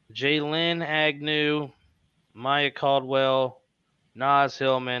Jalen Agnew, Maya Caldwell, Nas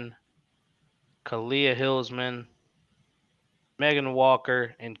Hillman, Kalia Hillsman, Megan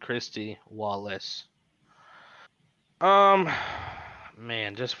Walker, and Christy Wallace.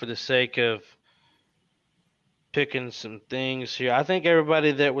 Man, just for the sake of picking some things here, I think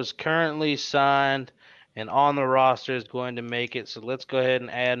everybody that was currently signed and on the roster is going to make it. So let's go ahead and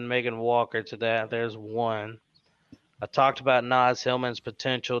add Megan Walker to that. There's one. I talked about Nas Hillman's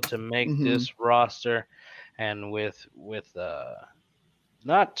potential to make this roster, and with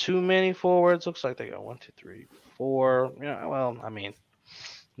not too many forwards. Looks like they got 1, 2, 3, 4. Yeah, well, I mean,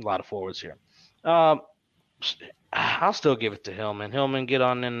 a lot of forwards here. I'll still give it to Hillman. Hillman, get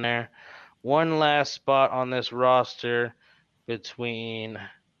on in there. One last spot on this roster between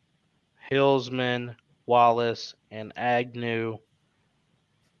Hillsman, Wallace, and Agnew.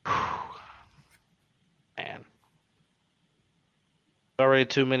 Man. Already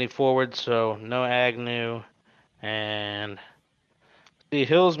too many forwards, so no Agnew. And the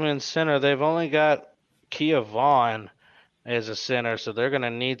Hillsman center, they've only got Kia Vaughn as a center, so they're going to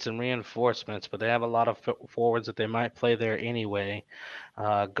need some reinforcements, but they have a lot of forwards that they might play there anyway.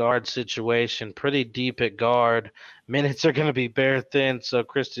 Guard situation, pretty deep at guard. Minutes are going to be bare thin, so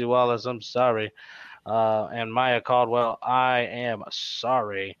Christy Wallace, I'm sorry. And Maya Caldwell, I am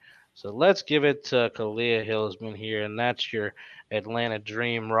sorry. So let's give it to Kalia Hillsman here, and that's your Atlanta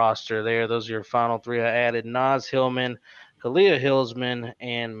Dream roster there. Those are your final 3 I added. Nas Hillman, Kalia Hillsman,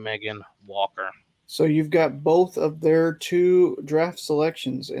 and Megan Walker. So you've got both of their 2 draft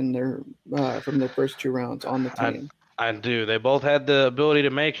selections in their from their first 2 rounds on the team. I do. They both had the ability to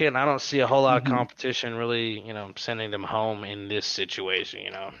make it, and I don't see a whole lot of competition really, sending them home in this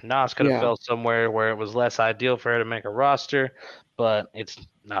situation. Nas could have fell somewhere where it was less ideal for her to make a roster, but it's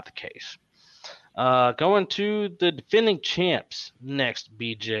not the case. Going to the defending champs next,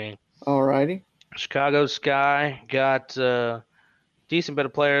 BJ. All righty. Chicago Sky got decent bit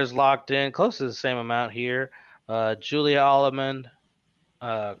of players locked in, close to the same amount here. Julia Alleman,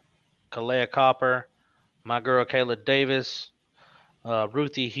 Kalea Copper, my girl Kayla Davis,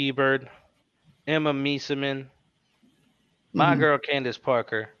 Ruthie Hebert, Emma Mieseman, my girl Candace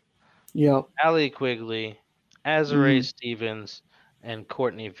Parker, Allie Quigley, Azarae Stevens, and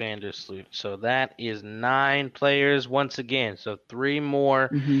Courtney Vandersloot. So that is 9 players once again. So 3 more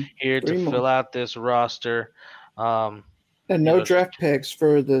here to fill out this roster. And no draft picks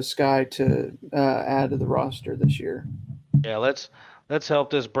for the Sky to add to the roster this year. Yeah, let's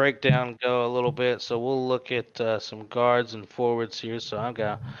help this breakdown go a little bit. So we'll look at some guards and forwards here. So I've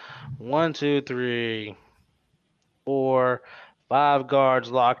got 1, 2, 3, 4, 5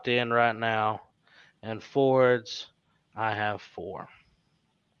 guards locked in right now, and forwards I have 4.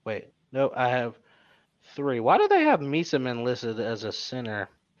 Wait, no, I have 3. Why do they have Mieseman listed as a center?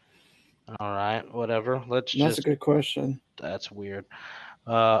 All right, whatever. That's a good question. That's weird.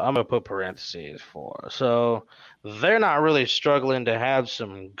 I'm going to put parentheses for. So they're not really struggling to have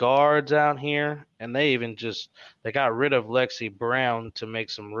some guards out here. And they got rid of Lexi Brown to make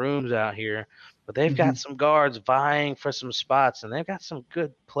some rooms out here. But they've got some guards vying for some spots. And they've got some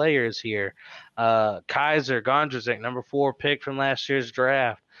good players here. Kaiser Gondrzik, number 4 pick from last year's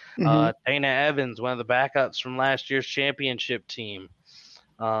draft. Dana Evans, one of the backups from last year's championship team.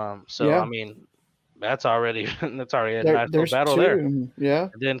 I mean, that's already a nice little battle there. Yeah.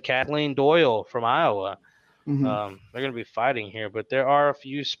 And then Kathleen Doyle from Iowa. They're going to be fighting here, but there are a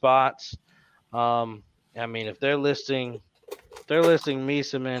few spots. I mean, if they're listing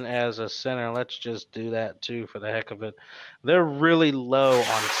Mieseman as a center, let's just do that too for the heck of it. They're really low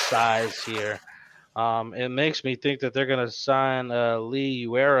on size here. It makes me think that they're going to sign Lee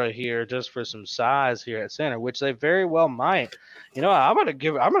Uera here just for some size here at center, which they very well might. I'm going to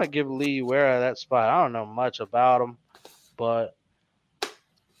give Lee Uera that spot. I don't know much about him, but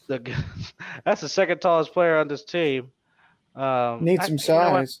that's the second tallest player on this team. Needs some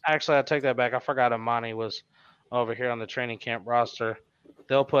size. Actually, I take that back. I forgot Imani was over here on the training camp roster.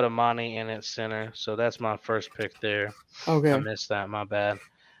 They'll put Imani in at center, so that's my first pick there. Okay. I missed that. My bad.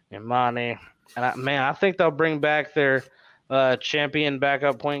 Imani. And I think they'll bring back their champion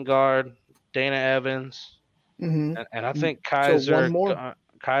backup point guard, Dana Evans. And I think Kaiser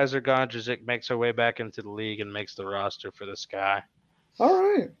Gondrzik makes her way back into the league and makes the roster for the Sky. All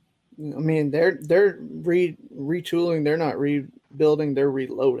right. I mean, they're retooling. They're not rebuilding. They're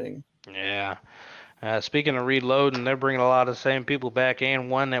reloading. Yeah. Speaking of reloading, they're bringing a lot of the same people back,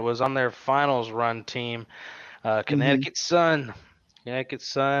 and one that was on their finals run team, Connecticut Sun. Connecticut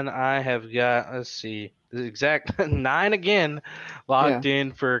Sun, I have got, let's see, the exact 9 again locked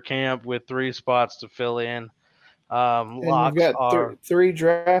in for camp with 3 spots to fill in. And you've Locks got are 3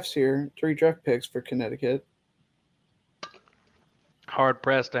 drafts here, 3 draft picks for Connecticut. hard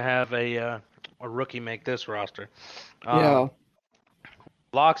pressed to have a rookie make this roster. Yeah.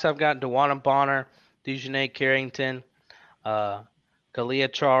 Locks, I've got DeWanna Bonner, Dejanay Carrington,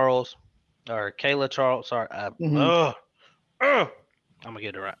 Kayla Charles, sorry. I'm going to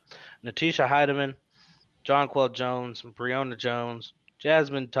get it right. Natisha Heidemann, Jonquel Jones, Breonna Jones,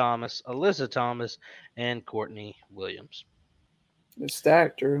 Jasmine Thomas, Alyssa Thomas, and Courtney Williams. It's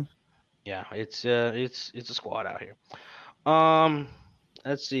stacked, Drew. Yeah, it's a squad out here.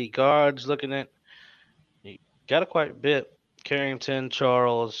 Let's see, guards. Looking at, you got quite a bit. Carrington,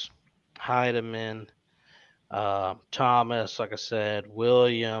 Charles, Heidemann, Thomas. Like I said,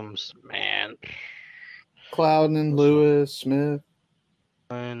 Williams. Man, Clouden, Lewis, Smith.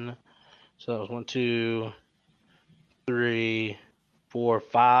 So that was 1, 2, 3, 4,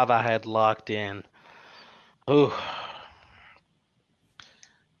 5. I had locked in. Oh.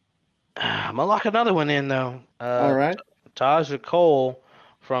 I'm gonna lock another one in though. All right. Taja Cole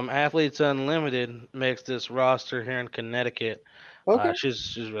from Athletes Unlimited makes this roster here in Connecticut. Okay.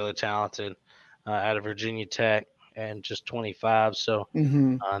 She's really talented, out of Virginia Tech, and just 25. So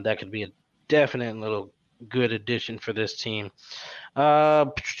that could be a definite little good addition for this team.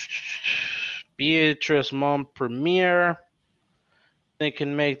 Beatrice Montpremier, they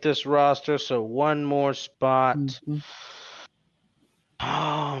can make this roster. So 1 more spot.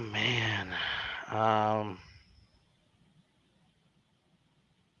 Oh man.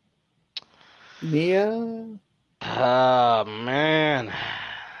 Mia. Oh man.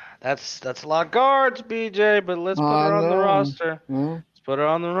 That's a lot of guards, BJ, but let's put her on the roster. Let's put her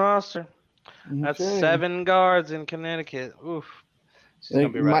on the roster. Okay. That's 7 guards in Connecticut. Oof. They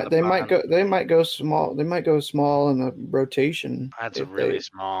might go small. They might go small in the rotation. That's really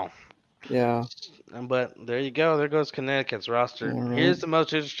small. Yeah. But there you go. There goes Connecticut's roster. Right. Here's the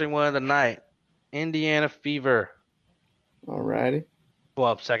most interesting one of the night. Indiana Fever. Alrighty.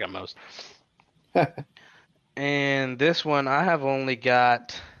 Well, second most. And this one, I have only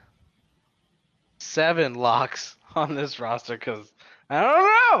got 7 locks on this roster because I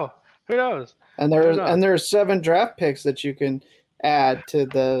don't know. Who knows? And there's 7 draft picks that you can add to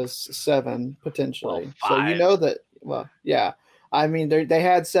those 7 potentially. Well, 5. So you know that. Well, yeah. I mean, they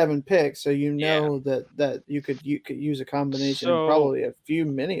had 7 picks, so you know that you could use a combination, probably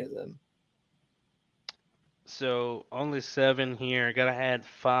many of them. So only 7 here. Gotta add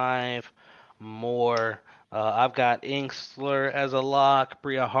 5 more. I've got Inksler as a lock.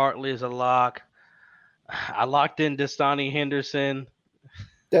 Bria Hartley as a lock. I locked in Destiny Henderson.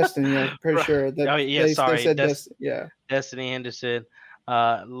 Destiny, I'm pretty sure. Destiny Henderson.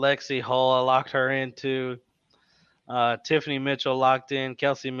 Lexi Hull, I locked her into. Tiffany Mitchell locked in.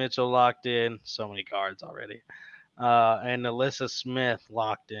 Kelsey Mitchell locked in. So many cards already. And Alyssa Smith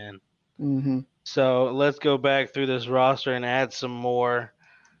locked in. Mm-hmm. So let's go back through this roster and add some more.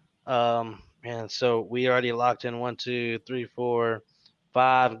 And so we already locked in 1, 2, 3, 4,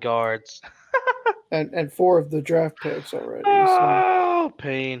 5 guards. and 4 of the draft picks already. Oh,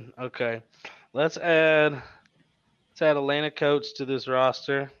 pain. Okay. Let's add Elena Coates to this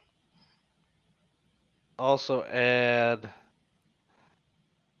roster. Also add,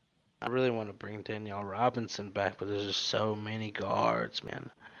 I really want to bring Danielle Robinson back, but there's just so many guards, man.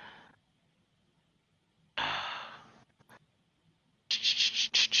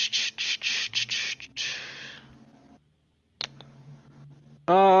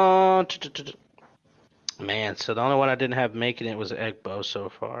 Man, so the only one I didn't have making it was Egbo so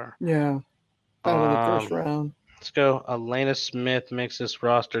far. Yeah. Out of the first round. Let's go. Elena Smith makes this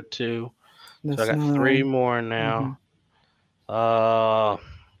roster too. That's so I got 3 more now.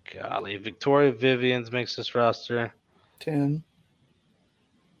 Golly. Victoria Vivians makes this roster. 10.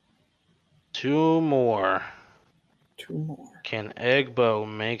 2 more. 2 more. Can Egbo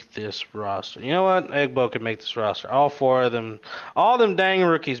make this roster? You know what? Egbo can make this roster. All 4 of them. All them dang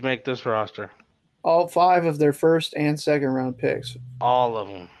rookies make this roster. All 5 of their first and second round picks. All of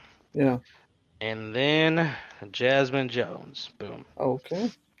them. Yeah. And then Jasmine Jones. Boom.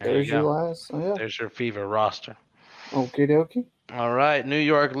 Okay. There's your last. Oh, yeah. There's your Fever roster. Okie dokie. All right. New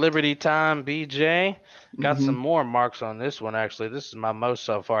York Liberty time, BJ. Got some more marks on this one, actually. This is my most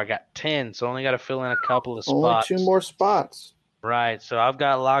so far. I got 10, so only got to fill in a couple of spots. Only 2 more spots. Right. So I've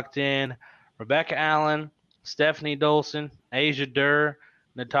got locked in Rebecca Allen, Stephanie Dolson, Asia Durr,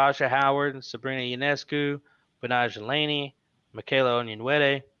 Natasha Howard, Sabrina Ionescu, Benaja Laney, Michaela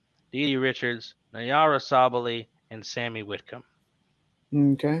Onyenwere, Dee Dee Richards, Nayara Sabali, and Sammy Whitcomb.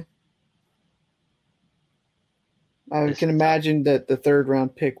 Okay. I can imagine that the third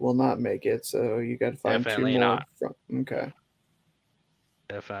round pick will not make it, so you got to find Definitely two more. not. Okay.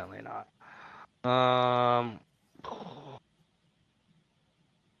 Definitely not.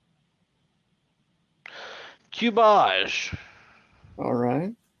 Cubage. All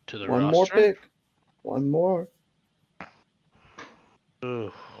right. To the One roster. more pick. One more.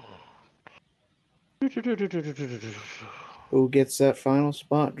 Ooh. Who gets that final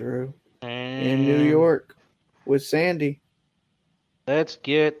spot, Drew? In New York with Sandy. Let's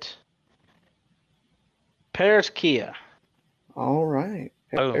get Paris Kia. All right.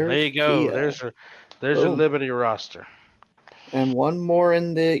 Oh, there you go. Kia. There's your Liberty roster. And one more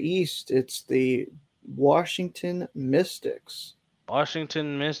in the East. It's the Washington Mystics.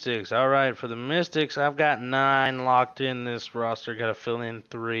 Washington Mystics. All right. For the Mystics, I've got 9 locked in this roster. Got to fill in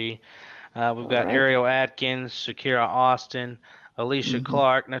 3. We've got Ariel Atkins, Shakira Austin, Alicia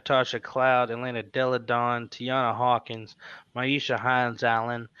Clark, Natasha Cloud, Elena Deladon, Tiana Hawkins, Maisha Hines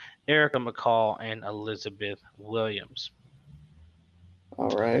Allen, Erica McCall, and Elizabeth Williams. All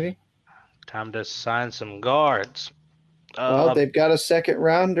righty. Time to sign some guards. Well, they've got a second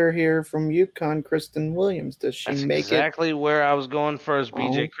rounder here from UConn, Kristen Williams. Does she make it? That's exactly where I was going first, BJ.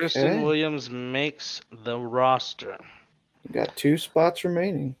 Okay. Kristen Williams makes the roster. We've got 2 spots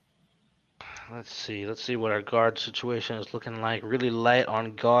remaining. Let's see what our guard situation is looking like. Really light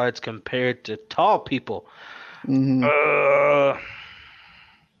on guards compared to tall people. Mm-hmm.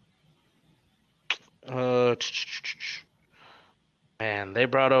 Man, they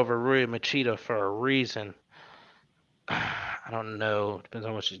brought over Rui Machida for a reason. I don't know. Depends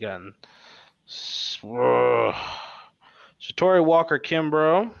on what she's gotten. Satori Walker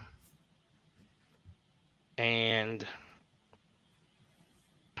Kimbrough. And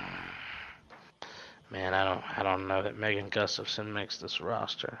man, I don't know that Megan Gustafson makes this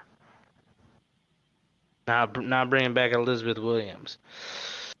roster. Now bringing back Elizabeth Williams.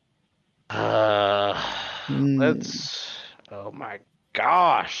 Let's. Oh my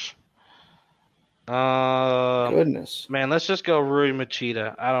gosh. Goodness. Man, let's just go Rui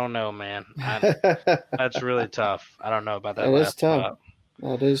Machida. I don't know, man. That's really tough. I don't know about that. That is tough.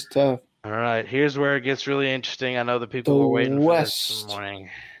 That is tough. All right, here's where it gets really interesting. I know the people were waiting for this morning.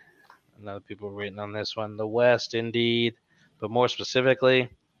 I know the people were waiting on this one. The West, indeed, but more specifically,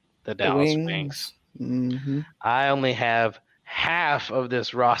 the Dallas Wings. Mm-hmm. I only have half of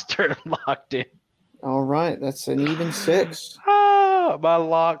this roster locked in. All right, that's an even 6. My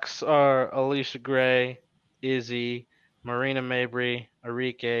locks are Alicia Gray, Izzy, Marina Mabry,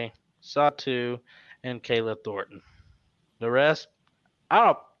 Arike, Satu, and Kayla Thornton. The rest, I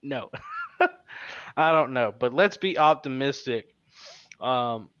don't know. I don't know, but let's be optimistic.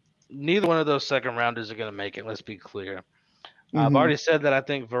 Neither one of those second rounders are going to make it. Let's be clear. I've already said that I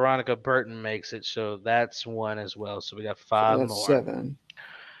think Veronica Burton makes it, so that's 1 as well. So we got 5 that's more. 7.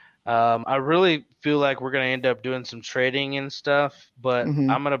 I really feel like we're going to end up doing some trading and stuff, but I'm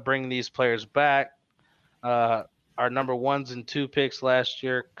going to bring these players back. Our number 1s and 2 picks last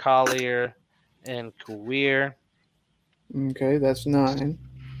year, Collier and Kuweer. Okay, that's 9.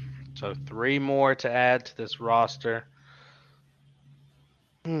 So 3 more to add to this roster.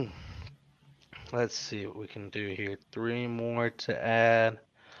 Let's see what we can do here. 3 more to add.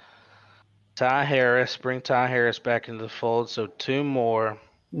 Ty Harris, bring Ty Harris back into the fold. So 2 more.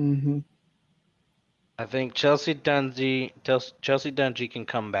 Mm-hmm. I think Chelsea Dungy can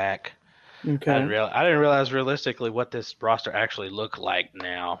come back. Okay. I didn't realize realistically what this roster actually looked like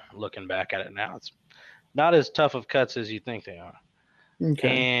now. Looking back at it now, it's not as tough of cuts as you think they are. Okay.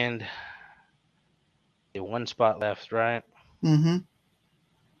 And 1 spot left, right? Mm-hmm.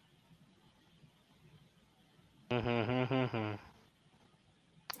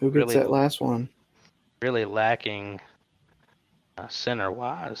 Who gets that last one? Really lacking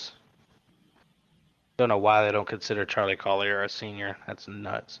center-wise. Don't know why they don't consider Charlie Collier a senior. That's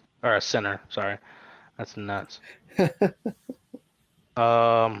nuts. Or a center, sorry. That's nuts. Man.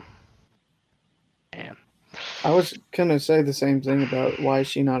 I was going to say the same thing about why is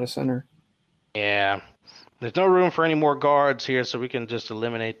she not a center. Yeah. There's no room for any more guards here, so we can just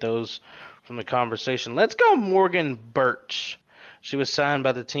eliminate those from the conversation. Let's go Morgan Birch. She was signed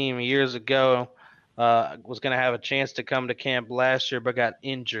by the team years ago. Was going to have a chance to come to camp last year, but got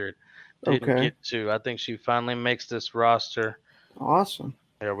injured. Didn't get to. I think she finally makes this roster. Awesome.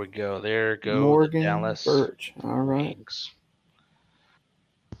 There we go. There go Morgan the Dallas Birch. All right. Wings.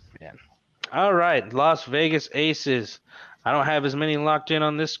 Man. All right, Las Vegas Aces. I don't have as many locked in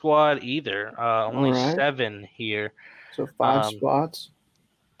on this squad either. Only 7 here. So 5 spots.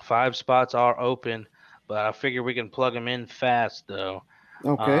 5 spots are open, but I figure we can plug them in fast, though.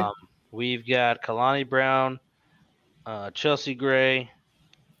 Okay. We've got Kalani Brown, Chelsea Gray,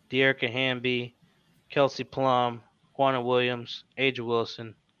 De'Erica Hamby, Kelsey Plum, Juana Williams, Aja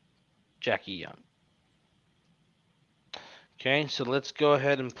Wilson, Jackie Young. Okay, so let's go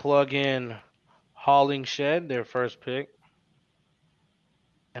ahead and plug in Hollingshed, their first pick,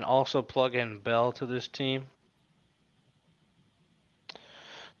 and also plug in Bell to this team.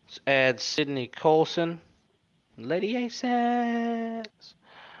 Let's add Sydney Colson, Lady Aces.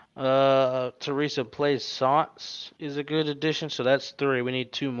 Teresa Plaisance is a good addition, so that's 3. We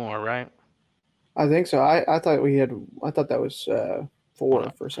need 2 more, right? I think so. I thought that was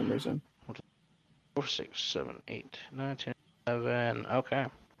 4 for some reason. 4, 6, 7, 8, 9, 10, 11. Okay.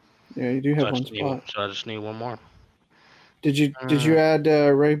 Yeah, you do have one spot. So I just need 1 more. Did you add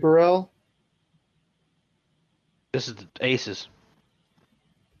Ray Burrell? This is the Aces.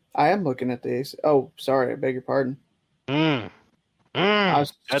 I am looking at the Aces. Oh, sorry. I beg your pardon. I'm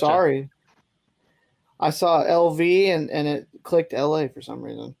sorry. I saw LV and it clicked LA for some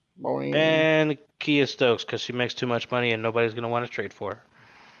reason. And Kia Stokes because she makes too much money and nobody's going to want to trade for her.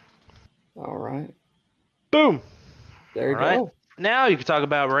 All right. Boom. There you go. Now you can talk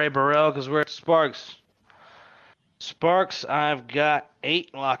about Ray Burrell because we're at Sparks. Sparks, I've got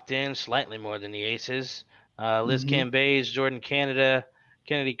 8 locked in, slightly more than the Aces. Liz Cambays, Jordan Canada,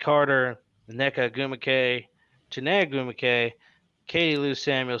 Kennedy Carter, Nneka Agumake, Janae Agumake, Katie Lou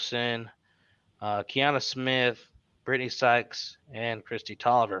Samuelson, Kiana Smith, Brittany Sykes, and Christy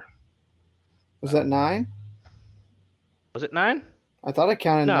Tolliver. Was that 9? Was it 9? I thought I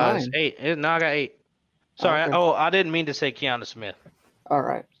counted 9. No, it's 8. No, I got 8. Sorry. Okay. I didn't mean to say Kiana Smith. All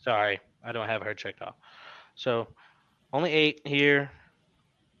right. Sorry. I don't have her checked off. So, only 8 here.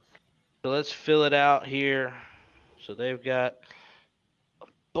 So, let's fill it out here. So, they've got a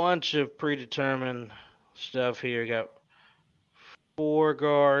bunch of predetermined stuff here. Got 4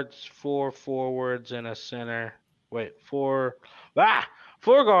 guards, 4 forwards, and a center. Wait, 4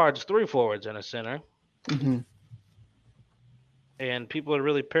 guards, 3 forwards, and a center. Mm-hmm. And people are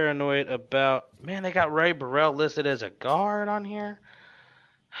really paranoid about, man, they got Ray Burrell listed as a guard on here.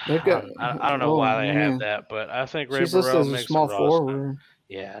 I don't know why they have that, but I think Ray Burrell makes a small forward.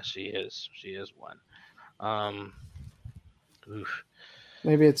 Yeah, she is. She is one. Oof.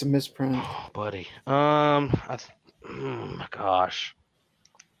 Maybe it's a misprint. Oh, buddy. Oh my gosh.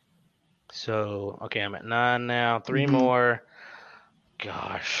 So, okay, I'm at 9 now. 3 more.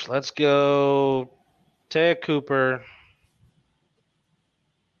 Gosh, let's go. Ted Cooper.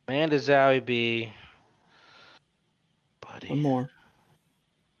 Amanda Zowie B. Buddy. 1 more.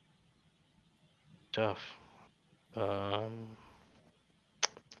 Tough. Lauren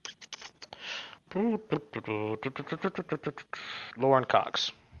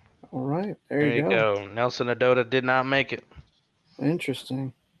Cox. All right. There you go. Nelson Adota did not make it.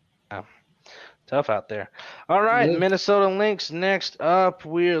 Interesting. Yeah. Tough out there. All right. Minnesota Lynx next up.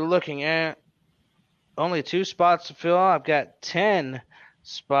 We're looking at only 2 spots to fill. I've got 10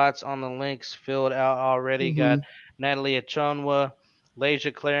 spots on the Lynx filled out already. Got Natalie Achonwa,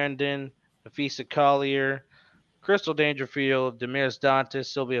 Leja Clarendon, Nafisa Collier, Crystal Dangerfield, Demiris Dantas,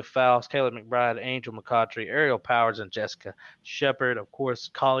 Sylvia Faust, Caleb McBride, Angel McCautry, Ariel Powers, and Jessica Shepard. Of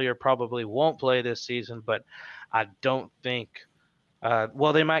course, Collier probably won't play this season, but I don't think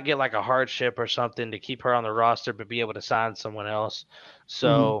they might get like a hardship or something to keep her on the roster but be able to sign someone else.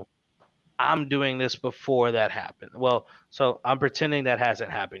 So I'm doing this before that happened. Well, so I'm pretending that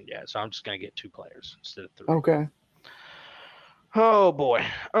hasn't happened yet. So I'm just going to get 2 players instead of 3. Okay. Oh, boy.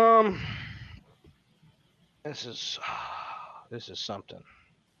 This is something.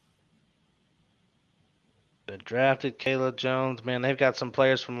 They drafted Kayla Jones. Man, they've got some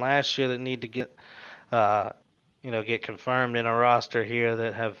players from last year that need to get confirmed in a roster here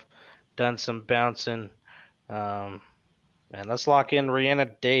that have done some bouncing. And let's lock in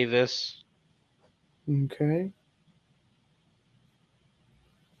Rihanna Davis. Okay.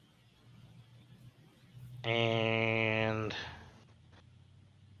 And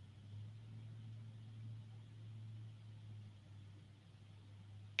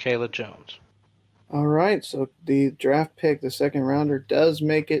Kayla Jones. All right, so the draft pick, the second rounder, does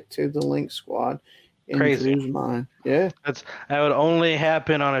make it to the Lynx squad in Crazy. Drew's mind. Yeah. That would only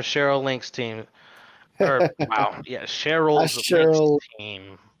happen on a Cheryl Lynx team. Cheryl's Lynx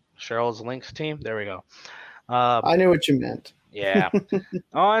team. Cheryl's Lynx team. There we go. I knew what you meant. Yeah.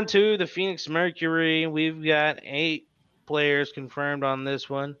 On to the Phoenix Mercury. We've got 8 players confirmed on this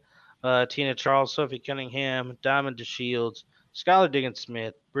one. Tina Charles, Sophie Cunningham, Diamond DeShields, Skylar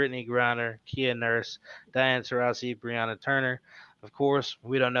Diggins-Smith, Brittany Griner, Kia Nurse, Diane Taurasi, Brianna Turner. Of course,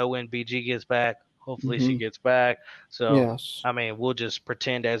 we don't know when BG gets back. Hopefully she gets back. So, Yes. I mean, we'll just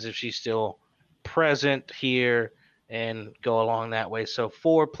pretend as if she's still present here and go along that way. So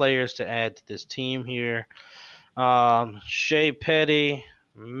 4 players to add to this team here. Shea Petty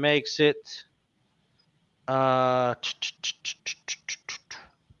makes it.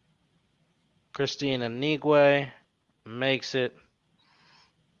 Christina Nigwe makes it.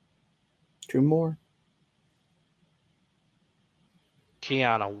 2 more.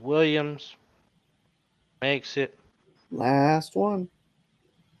 Kiana Williams makes it. Last one.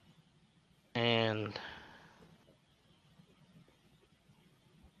 And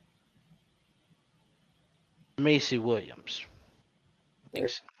Macy Williams. There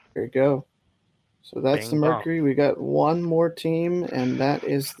you go. So that's Bing the Mercury. bong. We got one more team, and that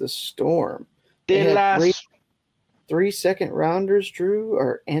is the Storm. They The had last 3 second rounders, Drew.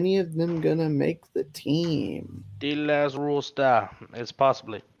 Are any of them going to make the team? The last rule star. It's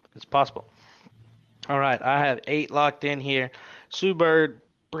possible. All right, I have 8 locked in here. Sue Bird,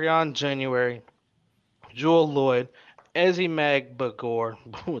 Breon January, Jewel Lloyd, Ezzy Magbagor.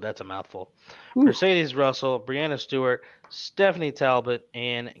 Ooh, that's a mouthful. Ooh. Mercedes Russell, Brianna Stewart, Stephanie Talbot,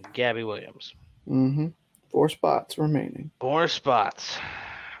 and Gabby Williams. 4 spots remaining. 4 spots.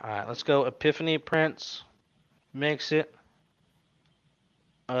 All right, let's go. Epiphany Prince makes it.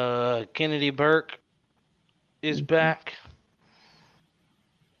 Kennedy Burke is back.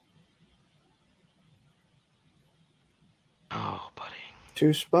 Oh, buddy.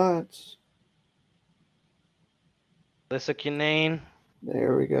 2 spots. Alyssa Kinane.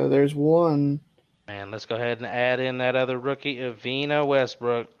 There we go. There's 1. Man, let's go ahead and add in that other rookie, Evina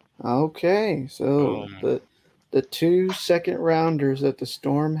Westbrook. Okay, so the 2 second rounders that the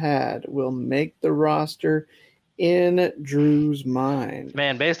Storm had will make the roster in Drew's mind.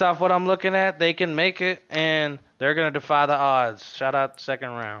 Man, based off what I'm looking at, they can make it, and they're going to defy the odds. Shout out the second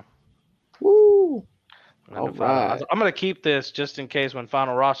round. Woo! All right. I'm going to keep this just in case when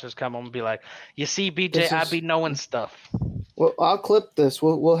final rosters come, I'm going to be like, you see, BJ, I be knowing stuff. Well, I'll clip this.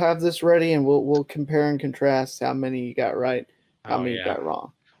 We'll have this ready, and we'll compare and contrast how many you got right, how many you got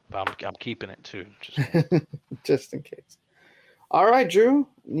wrong. But I'm keeping it, too. Just in case. All right, Drew,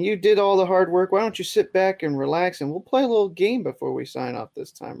 you did all the hard work. Why don't you sit back and relax, and we'll play a little game before we sign off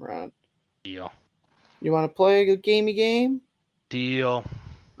this time around. Deal. You want to play a gamey game? Deal.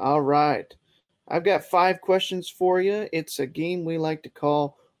 All right. I've got 5 questions for you. It's a game we like to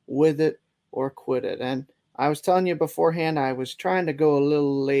call With It or Quit It. And I was telling you beforehand, I was trying to go a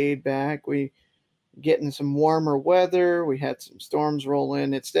little laid back. We getting some warmer weather. We had some storms roll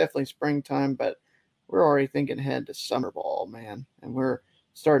in. It's definitely springtime, but we're already thinking ahead to summer ball, man. And we're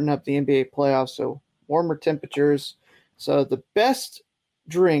starting up the NBA playoffs, so warmer temperatures. So the best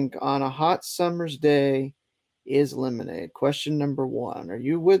drink on a hot summer's day is lemonade. Question number 1. Are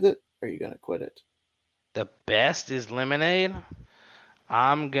you with it, or are you going to quit it? The best is lemonade?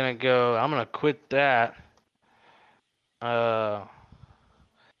 I'm going to quit that. I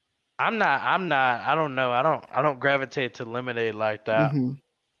don't know. I don't gravitate to lemonade like that. Mm-hmm.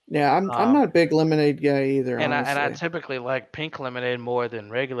 Yeah, I'm not a big lemonade guy either. And honestly. I typically like pink lemonade more than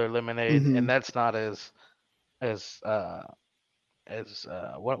regular lemonade, and that's not as what's the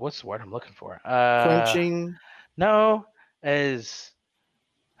word I'm looking for? Quenching. No, as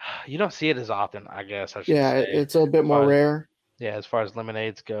you don't see it as often, I guess I should say. It's a bit more rare. Yeah, as far as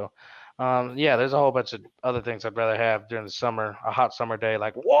lemonades go. There's a whole bunch of other things I'd rather have during the summer, a hot summer day,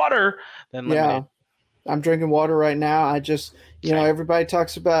 like water than lemonade. Yeah, I'm drinking water right now. I just, everybody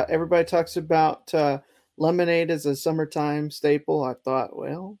talks about lemonade as a summertime staple. I thought,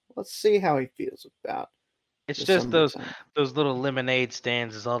 well, let's see how he feels about. It's just those little lemonade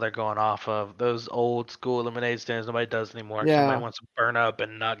stands is all they're going off of. Those old school lemonade stands nobody does anymore. Yeah. Somebody wants to burn up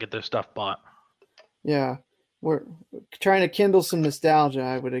and not get their stuff bought. Yeah. We're trying to kindle some nostalgia,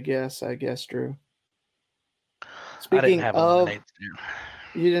 I guess, Drew. Speaking I didn't have a lemonade stand.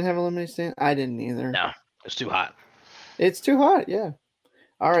 You didn't have a lemonade stand? I didn't either. No, it's too hot. It's too hot, yeah.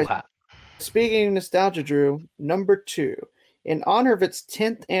 All right. Too hot. Speaking of nostalgia, Drew, number 2. In honor of its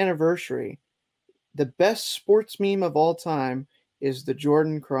 10th anniversary, the best sports meme of all time is the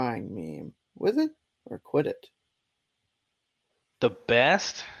Jordan crying meme. With it or quit it? The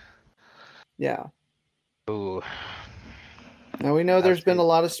best? Yeah. Ooh. Now, we know there's been a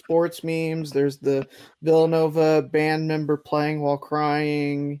lot of sports memes. There's the Villanova band member playing while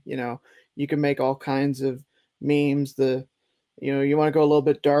crying. You can make all kinds of memes. You want to go a little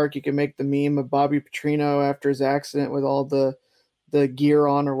bit dark, you can make the meme of Bobby Petrino after his accident with all the the gear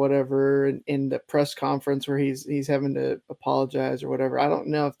on or whatever in the press conference where he's having to apologize or whatever. I don't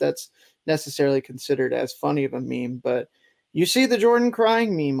know if that's necessarily considered as funny of a meme, but you see the Jordan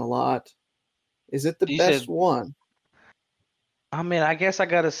crying meme a lot. Is it the best one? I mean, I guess I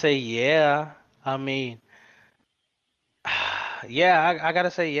gotta say yeah. I mean, yeah, I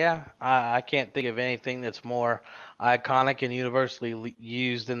gotta say yeah. I can't think of anything that's more iconic and universally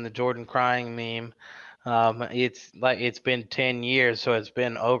used than the Jordan crying meme. It's like it's been 10 years, so it's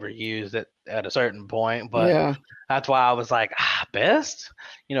been overused at a certain point. But Yeah. that's why I was like, best?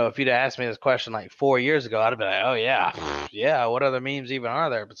 You know, if you'd asked me this question like 4 years ago, I'd have been like, oh yeah, yeah. What other memes even are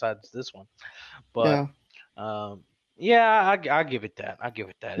there besides this one? But yeah, I give it that. I give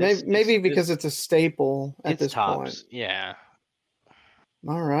it that. Maybe because it's a staple at this point. Yeah.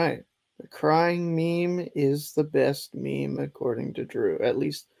 All right. The crying meme is the best meme according to Drew, at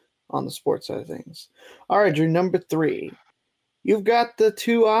least on the sports side of things. All right, Drew, number 3. You've got the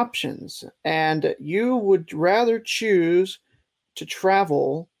 2 options, and you would rather choose to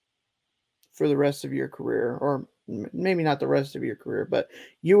travel for the rest of your career, or maybe not the rest of your career, but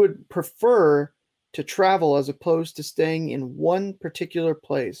you would prefer to travel as opposed to staying in one particular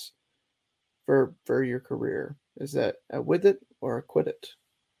place for your career. Is that a with it or a quit it?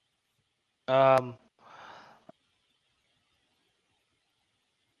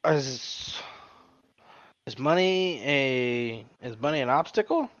 Is money an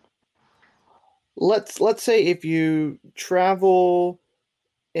obstacle? Let's say if you travel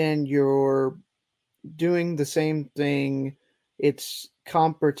and you're doing the same thing, it's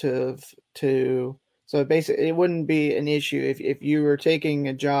comparative to, so basically it wouldn't be an issue if you were taking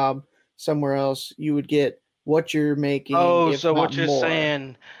a job somewhere else, you would get what you're making. Oh, if so not what you're more.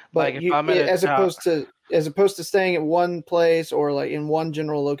 saying, But like if I'm at as opposed to staying at one place or like in one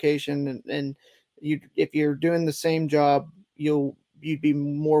general location, and you, if you're doing the same job, you'd be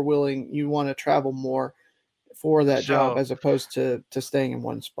more willing, you want to travel more for that job as opposed to staying in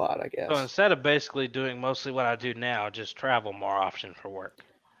one spot, I guess. So instead of basically doing mostly what I do now, just travel more often for work.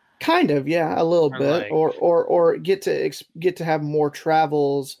 Kind of, yeah, a little bit, like, or get to have more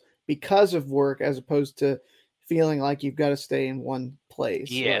travels because of work as opposed to feeling like you've got to stay in one place.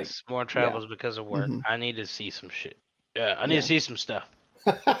 Yes, more travels because of work. Mm-hmm. I need to see some shit. Yeah, I need to see some stuff.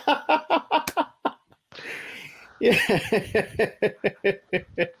 Yeah.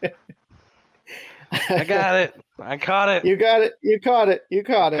 I got it. I caught it. You got it. You caught it. You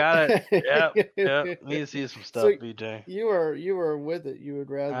caught it. Got it. Yep. Need to see some stuff, So BJ. You are with it. You would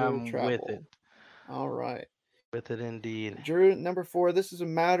rather travel. With it. All right. With it indeed. Drew, number 4. This is a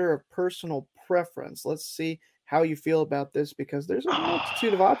matter of personal preference. Let's see how you feel about this because there's a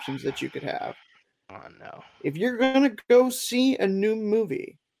multitude of options that you could have. Oh no. If you're gonna go see a new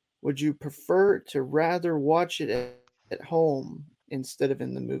movie, would you prefer to rather watch it at home instead of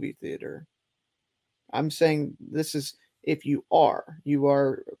in the movie theater? I'm saying this is if you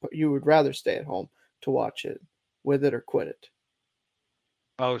would rather stay at home to watch it, with it or quit it.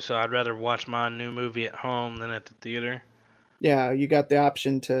 Oh, so I'd rather watch my new movie at home than at the theater? Yeah, you got the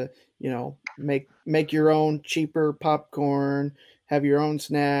option to, make your own cheaper popcorn, have your own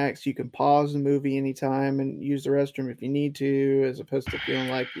snacks. You can pause the movie anytime and use the restroom if you need to, as opposed to feeling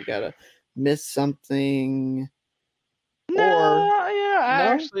like you gotta miss something.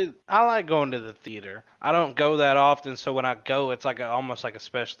 I like going to the theater. I don't go that often, so when I go, it's like almost like a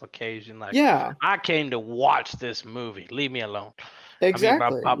special occasion. Like, I came to watch this movie. Leave me alone. Exactly. I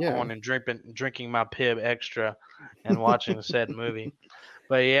mean, my popcorn and drinking my Pib Extra and watching said movie.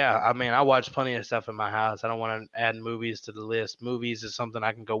 But yeah, I mean, I watch plenty of stuff in my house. I don't want to add movies to the list. Movies is something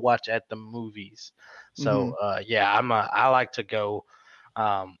I can go watch at the movies. So I like to go.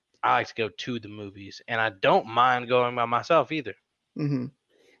 I like to go to the movies, and I don't mind going by myself either. Mm-hmm.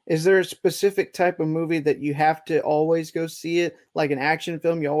 Is there a specific type of movie that you have to always go see it? Like an action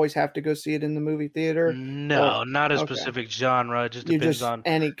film, you always have to go see it in the movie theater? No, not a specific genre. It just depends on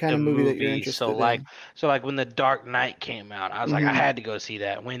any kind of movie that you're interested in. So like when The Dark Knight came out, I was like, I had to go see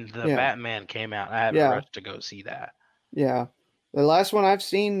that. When the Batman came out, I had to rush to go see that. Yeah. The last one I've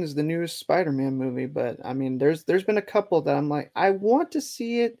seen is the newest Spider-Man movie, but I mean, there's been a couple that I'm like, I want to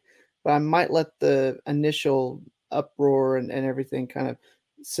see it, but I might let the initial uproar and everything kind of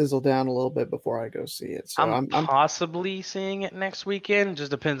sizzle down a little bit before I go see it. So I'm possibly seeing it next weekend. Just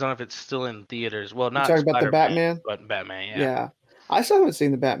depends on if it's still in theaters. Well, not talking about the Batman, but Batman. Yeah, I still haven't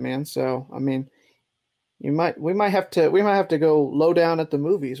seen the Batman. So I mean, we might have to go low down at the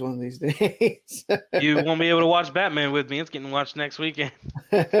movies one of these days. You won't be able to watch Batman with me. It's getting watched next weekend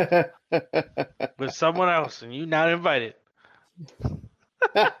with someone else, and you're not invited.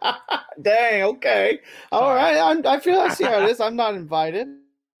 Dang. Okay. All right. I see how it is. I'm not invited.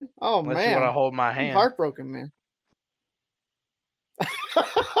 Oh Unless you want to man, hold my I'm hand. heartbroken, man.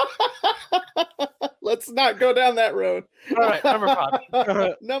 Let's not go down that road. All right, number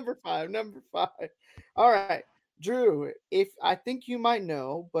 5. Number five. All right, Drew. If I think you might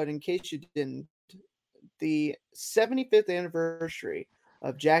know, but in case you didn't, the 75th anniversary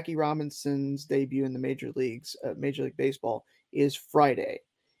of Jackie Robinson's debut in the major leagues, Major League Baseball, is Friday.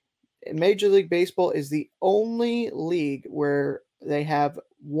 Major League Baseball is the only league where they have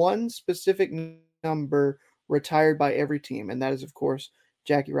one specific number retired by every team, and that is, of course,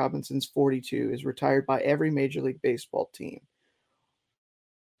 Jackie Robinson's 42 is retired by every Major League Baseball team.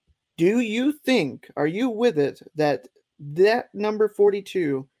 Do you think, are you with it, that number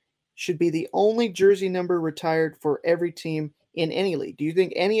 42 should be the only jersey number retired for every team in any league? Do you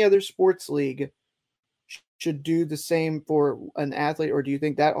think any other sports league should do the same for an athlete, or do you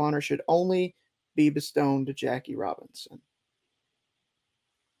think that honor should only be bestowed to Jackie Robinson?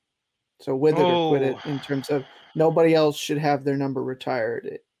 So with it or quit it, in terms of nobody else should have their number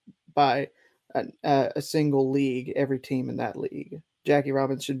retired by a single league, every team in that league. Jackie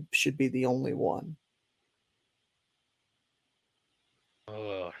Robinson should be the only one.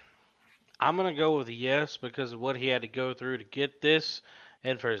 I'm going to go with yes because of what he had to go through to get this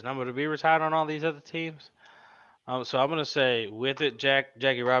and for his number to be retired on all these other teams. So I'm going to say with it,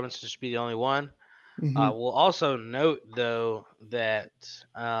 Jackie Robinson should be the only one. Mm-hmm. We'll also note, though, that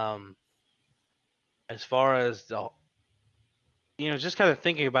as far as just kind of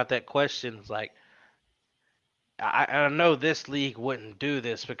thinking about that question, it's like I know this league wouldn't do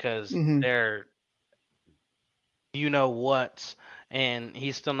this because they're what, and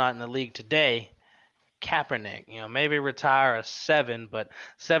he's still not in the league today. Kaepernick, maybe retire a 7, but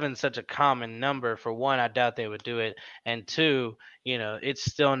 7's such a common number. For one, I doubt they would do it, and two, it's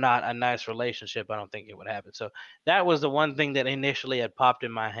still not a nice relationship. I don't think it would happen. So that was the one thing that initially had popped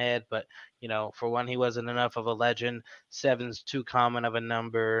in my head, but for one, he wasn't enough of a legend. 7's too common of a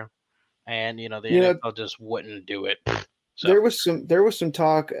number, and the NFL just wouldn't do it. So. There was some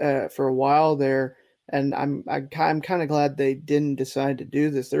talk for a while there, and I'm kind of glad they didn't decide to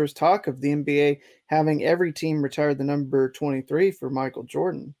do this. There was talk of the NBA having every team retire the number 23 for Michael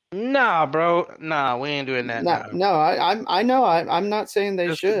Jordan. Nah, bro. Nah, we ain't doing that. No, I know. I'm not saying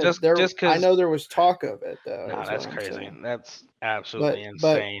they should. I know there was talk of it, though. No, that's crazy. That's absolutely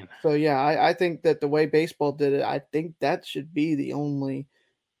insane. So yeah, I think that the way baseball did it, I think that should be the only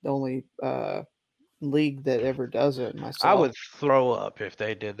league that ever does it myself. I would throw up if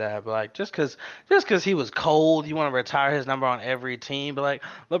they did that. But like just because he was cold, you want to retire his number on every team. But like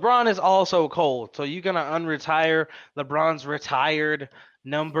LeBron is also cold, so you're gonna unretire LeBron's retired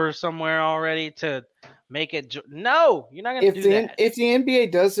number somewhere already to make it. No, you're not gonna do that. If the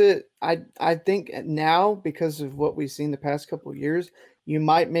NBA does it, I think now, because of what we've seen the past couple of years, you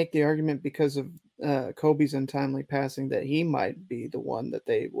might make the argument because of Kobe's untimely passing that he might be the one that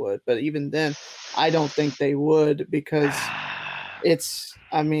they would. But even then, I don't think they would, because I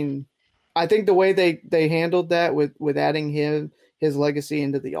think the way they handled that with adding his legacy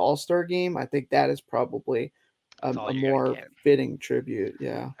into the All-Star game, I think that is probably a more fitting tribute.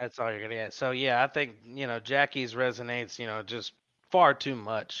 Yeah. That's all you're going to get. So, yeah, I think, Jackie's resonates, just far too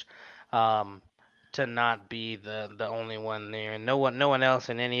much to not be the only one there. And no one else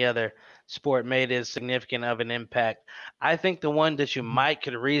in any other sport made as significant of an impact. I think the one that you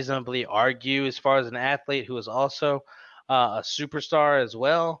could reasonably argue as far as an athlete who is also a superstar as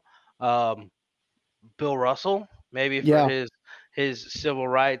well, Bill Russell, maybe for his civil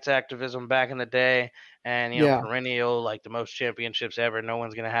rights activism back in the day, and perennial, like the most championships ever. No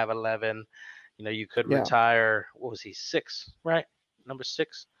one's gonna have 11. You could retire. What was he, 6? Right, number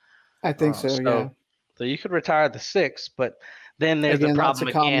 6. I think so. Yeah. So you could retire the 6, but then there's the problem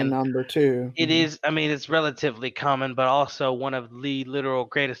that's a common number too. It is. I mean, it's relatively common, but also one of the literal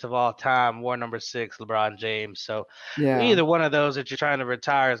greatest of all time wore number 6, LeBron James. So either one of those that you're trying to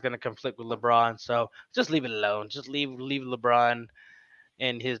retire is going to conflict with LeBron. So just leave it alone. Just leave LeBron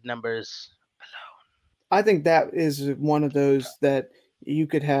and his numbers alone. I think that is one of those that you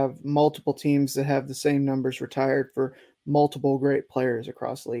could have multiple teams that have the same numbers retired for multiple great players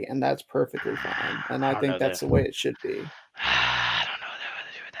across the league, and that's perfectly fine. And I think that's the way it should be. I don't know what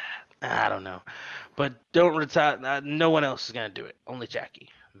to do with that. I don't know. But don't retire. No one else is going to do it. Only Jackie.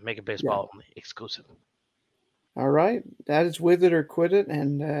 Make it baseball only, exclusive. All right. That is with it or quit it.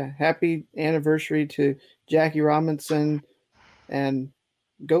 And happy anniversary to Jackie Robinson. And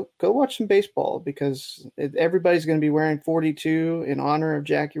go watch some baseball, because everybody's going to be wearing 42 in honor of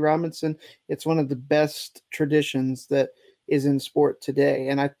Jackie Robinson. It's one of the best traditions that is in sport today.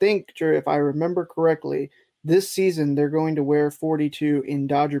 And I think, Drew, if I remember correctly, this season they're going to wear 42 in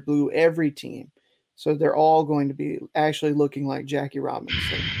Dodger blue, every team. So they're all going to be actually looking like Jackie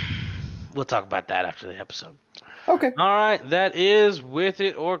Robinson. We'll talk about that after the episode. Okay. All right. That is With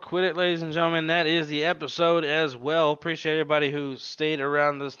It or Quit It, ladies and gentlemen. That is the episode as well. Appreciate everybody who stayed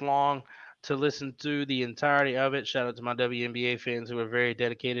around this long to listen to the entirety of it. Shout out to my WNBA fans who are very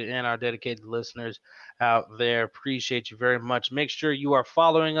dedicated and our dedicated listeners out there. Appreciate you very much. Make sure you are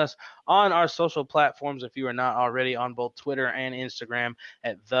following us on our social platforms if you are not already, on both Twitter and Instagram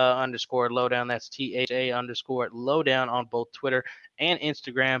at _lowdown. That's THA_lowdown on both Twitter and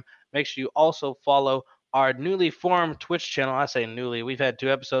Instagram. Make sure you also follow our newly formed Twitch channel. I say newly. We've had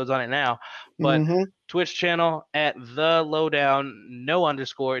 2 episodes on it now, but Twitch channel at the lowdown, no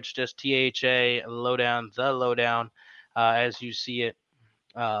underscore. It's just THA lowdown, the lowdown, as you see it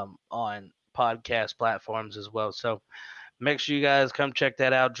on podcast platforms as well. So make sure you guys come check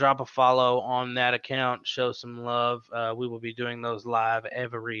that out. Drop a follow on that account. Show some love. We will be doing those live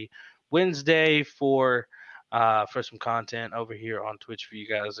every Wednesday for some content over here on Twitch for you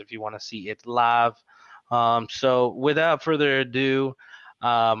guys if you want to see it live. So without further ado,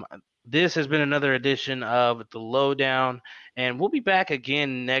 this has been another edition of The Lowdown, and we'll be back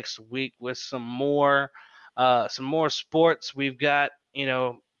again next week with some more sports. We've got,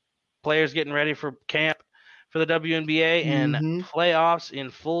 players getting ready for camp for the WNBA and playoffs in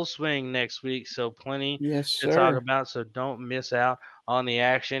full swing next week. So plenty to talk about. So don't miss out on the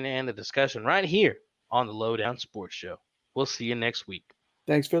action and the discussion right here on the Lowdown Sports Show. We'll see you next week.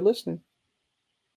 Thanks for listening.